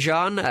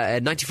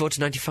d'Abidjan, 94 to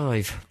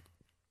 95.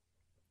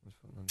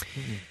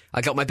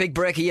 I got my big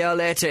break a year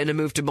later in a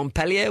move to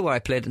Montpellier, where I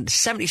played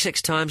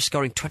 76 times,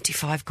 scoring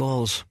 25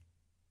 goals.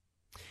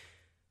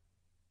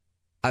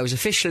 I was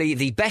officially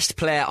the best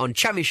player on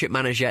Championship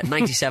Manager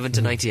 97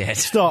 to 98.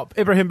 Stop.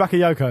 Ibrahim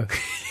Bakayoko.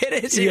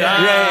 It is.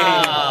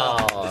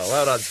 Oh,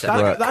 well done,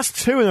 Sepp. That's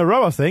two in a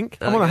row, I think.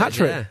 I'm on a hat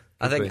trick. Yeah.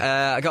 I think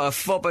I got a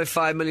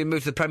 4.5 million move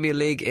to the Premier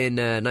League in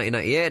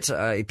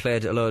 1998. He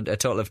played a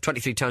total of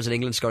 23 times in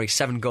England, scoring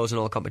 7 goals in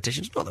all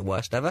competitions. Not the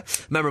worst ever.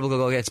 Memorable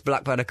goal against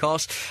Blackburn, of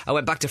course. I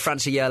went back to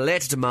France a year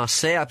later to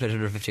Marseille. I played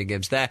 115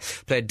 games there.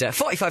 Played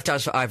 45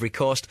 times for Ivory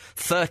Coast,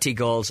 30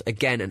 goals.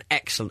 Again, an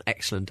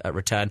excellent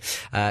return.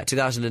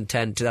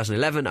 2010,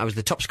 2011, I was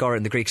the top scorer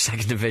in the Greek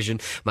second division.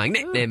 My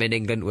nickname in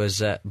England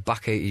was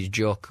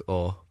Bakayoko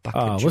or back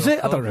Oh, at was your it?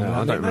 I don't home. remember.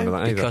 I don't remember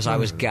that either. Because I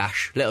was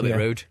gash. Little bit Yeah.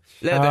 rude.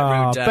 Little bit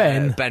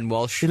rude. Ben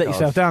Walsh. You let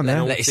yourself down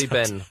there. Let Naughty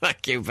yourself- Ben.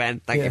 Thank you,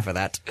 Ben. Thank you for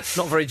that.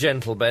 Not very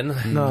gentle, Ben.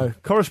 No.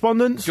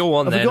 Correspondence? Go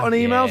on, Have then. you got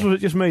any emails, Yeah. or was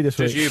it just me this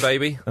Just week? you,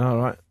 baby. All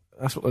right.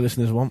 That's what the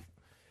listeners want.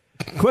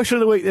 Question of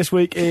the week this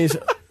week is,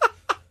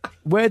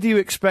 where do you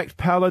expect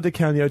Paolo Di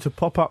Canio to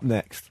pop up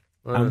next,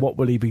 and what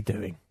will he be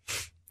doing?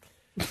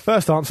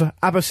 First answer,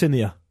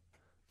 Abyssinia,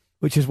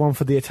 which is one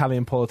for the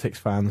Italian politics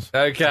fans.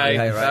 Okay,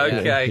 right,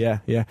 okay.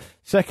 Yeah.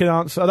 Second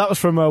answer, that was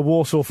from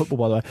Warsaw Football,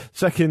 by the way.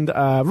 Second,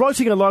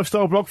 writing a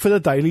lifestyle blog for the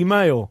Daily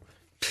Mail.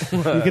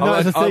 You can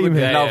notice a I theme would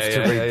here. love to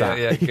read that.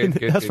 Yeah, good,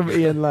 That's from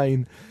Ian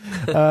Lane.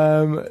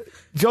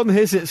 John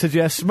Hissett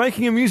suggests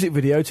making a music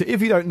video to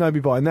If You Don't Know Me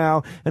By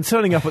Now and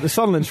turning up at the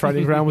Sunderland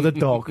training ground with a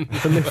dog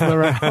to lift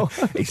morale.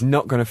 He's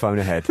not going to phone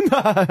ahead.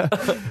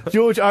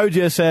 George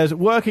Ogier says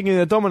working in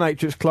a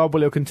dominatrix club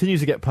where he'll continue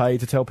to get paid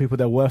to tell people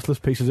they're worthless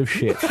pieces of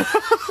shit.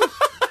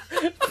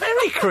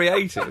 Very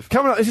creative.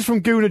 Coming up, this is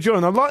from Gooner John,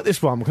 and I like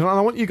this one because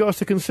I want you guys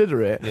to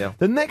consider it. Yeah.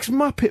 The next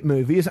Muppet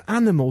movie is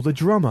Animal the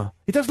drummer.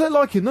 He does look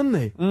like him, doesn't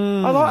he?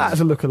 I like that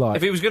as a lookalike.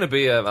 If he was going to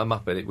be a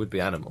Muppet, it would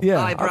be Animal.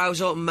 Yeah.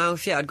 Eyebrows, open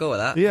mouth. Yeah, I'd go with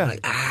that. Yeah.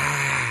 Like,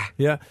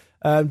 Yeah.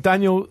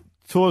 Daniel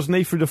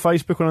Torsney through the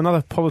Facebook on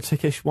another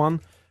politic-ish one.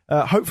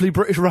 Hopefully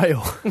British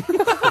Rail.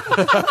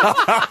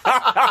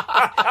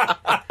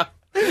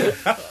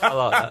 I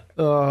like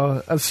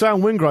that. And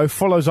Sam Wingrove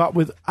follows up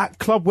with at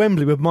Club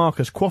Wembley with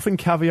Marcus, quaffing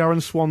caviar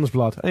and swan's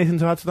blood. Anything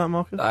to add to that,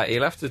 Marcus?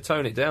 He'll have to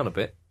tone it down a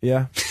bit.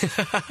 Yeah.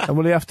 And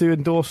will he have to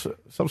endorse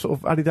some sort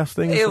of Adidas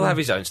thing? or He'll something? have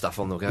his own stuff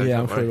on the go.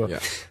 Yeah, I'm don't sure he worry.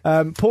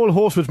 will. Paul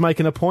Horswood's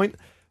making a point.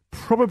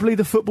 Probably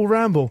the Football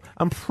Ramble,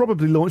 and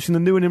probably launching the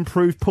new and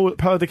improved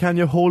Paolo Di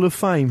Canio Hall of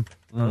Fame.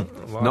 Well,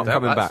 Not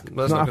coming back.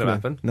 That's not going to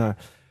happen. No.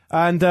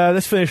 And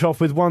let's finish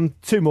off with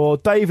two more.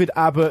 David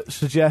Abbott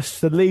suggests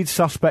the lead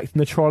suspect in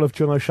the trial of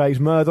John O'Shea's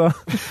murder.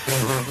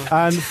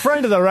 And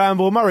friend of the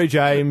Ramble, Murray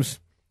James,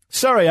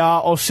 Serie A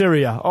or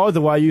Syria,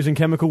 either way using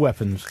chemical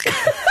weapons.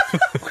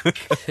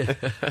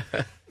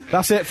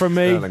 That's it from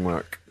me. Sterling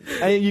work.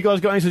 Hey, you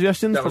guys got any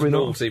suggestions? That was Probably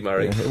naughty,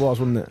 Murray. Yeah, it was,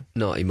 wasn't it?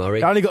 naughty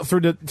Murray. I only got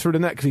through the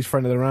net because he's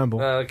friend of the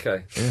Ramble.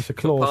 Okay. Yeah, it's a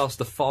clause. Past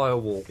the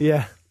firewall.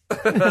 Yeah.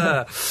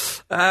 Right,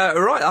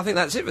 I think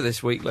that's it for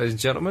this week, ladies and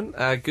gentlemen.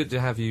 Good to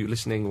have you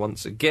listening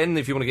once again.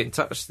 If you want to get in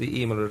touch, the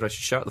email address is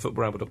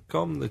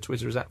shout@thefootballramble.com. The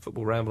Twitter is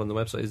 @footballramble, and the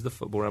website is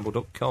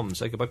thefootballramble.com.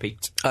 Say goodbye,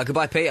 Pete.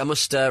 Goodbye, Pete. I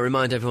must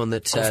remind everyone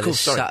that of course, this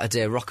sorry.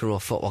 Saturday, rock and roll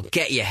football.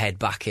 Get your head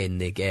back in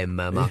the game,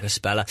 Marcus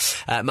Speller.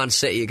 Man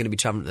City are going to be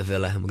travelling to the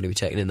Villa, and we're going to be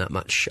taking in that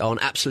match on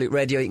Absolute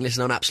Radio. You can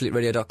listen on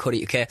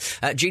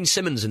absoluteradio.co.uk. Gene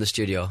Simmons in the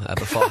studio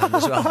beforehand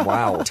as well.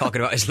 Wow.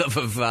 Talking about his love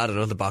of, I don't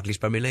know, the Barclays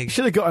Premier League.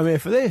 Should have got him here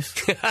for this.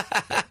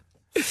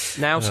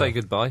 Now say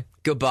goodbye.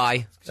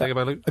 Goodbye. Say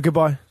goodbye, Luke.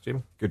 Goodbye.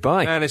 Jim.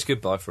 Goodbye. And it's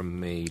goodbye from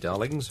me,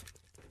 darlings.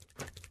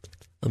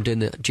 I'm doing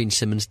the Gene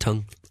Simmons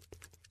tongue.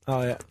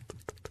 Oh, yeah.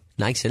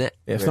 Nice, isn't it?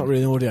 Yeah, it's not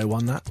really an audio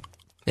one, that.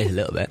 Yeah, a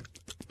little bit.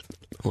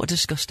 What a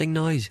disgusting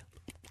noise.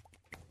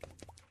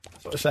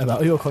 That's what I say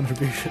about your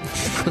contribution.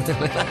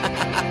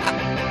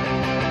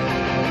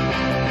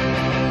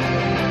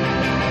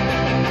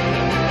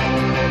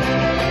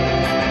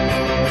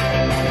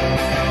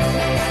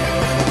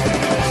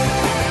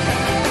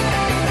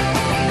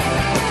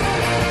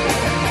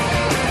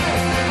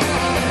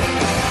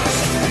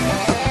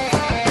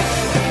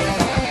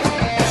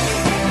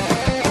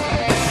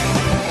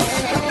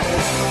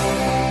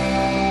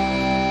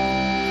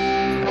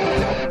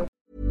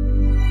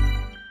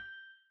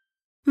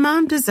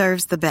 Mom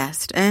deserves the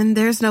best, and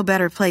there's no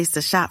better place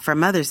to shop for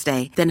Mother's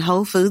Day than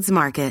Whole Foods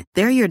Market.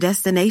 They're your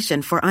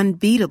destination for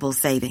unbeatable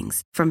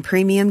savings, from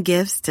premium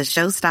gifts to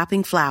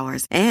show-stopping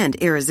flowers and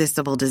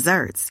irresistible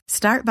desserts.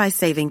 Start by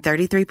saving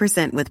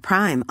 33% with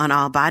Prime on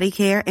all body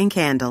care and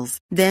candles.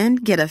 Then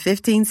get a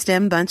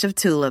 15-stem bunch of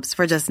tulips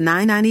for just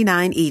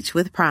 $9.99 each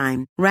with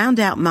Prime. Round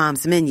out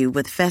Mom's menu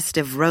with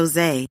festive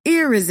rosé,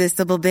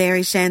 irresistible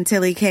berry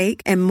chantilly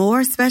cake, and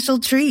more special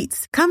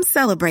treats. Come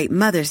celebrate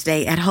Mother's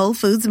Day at Whole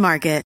Foods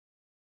Market.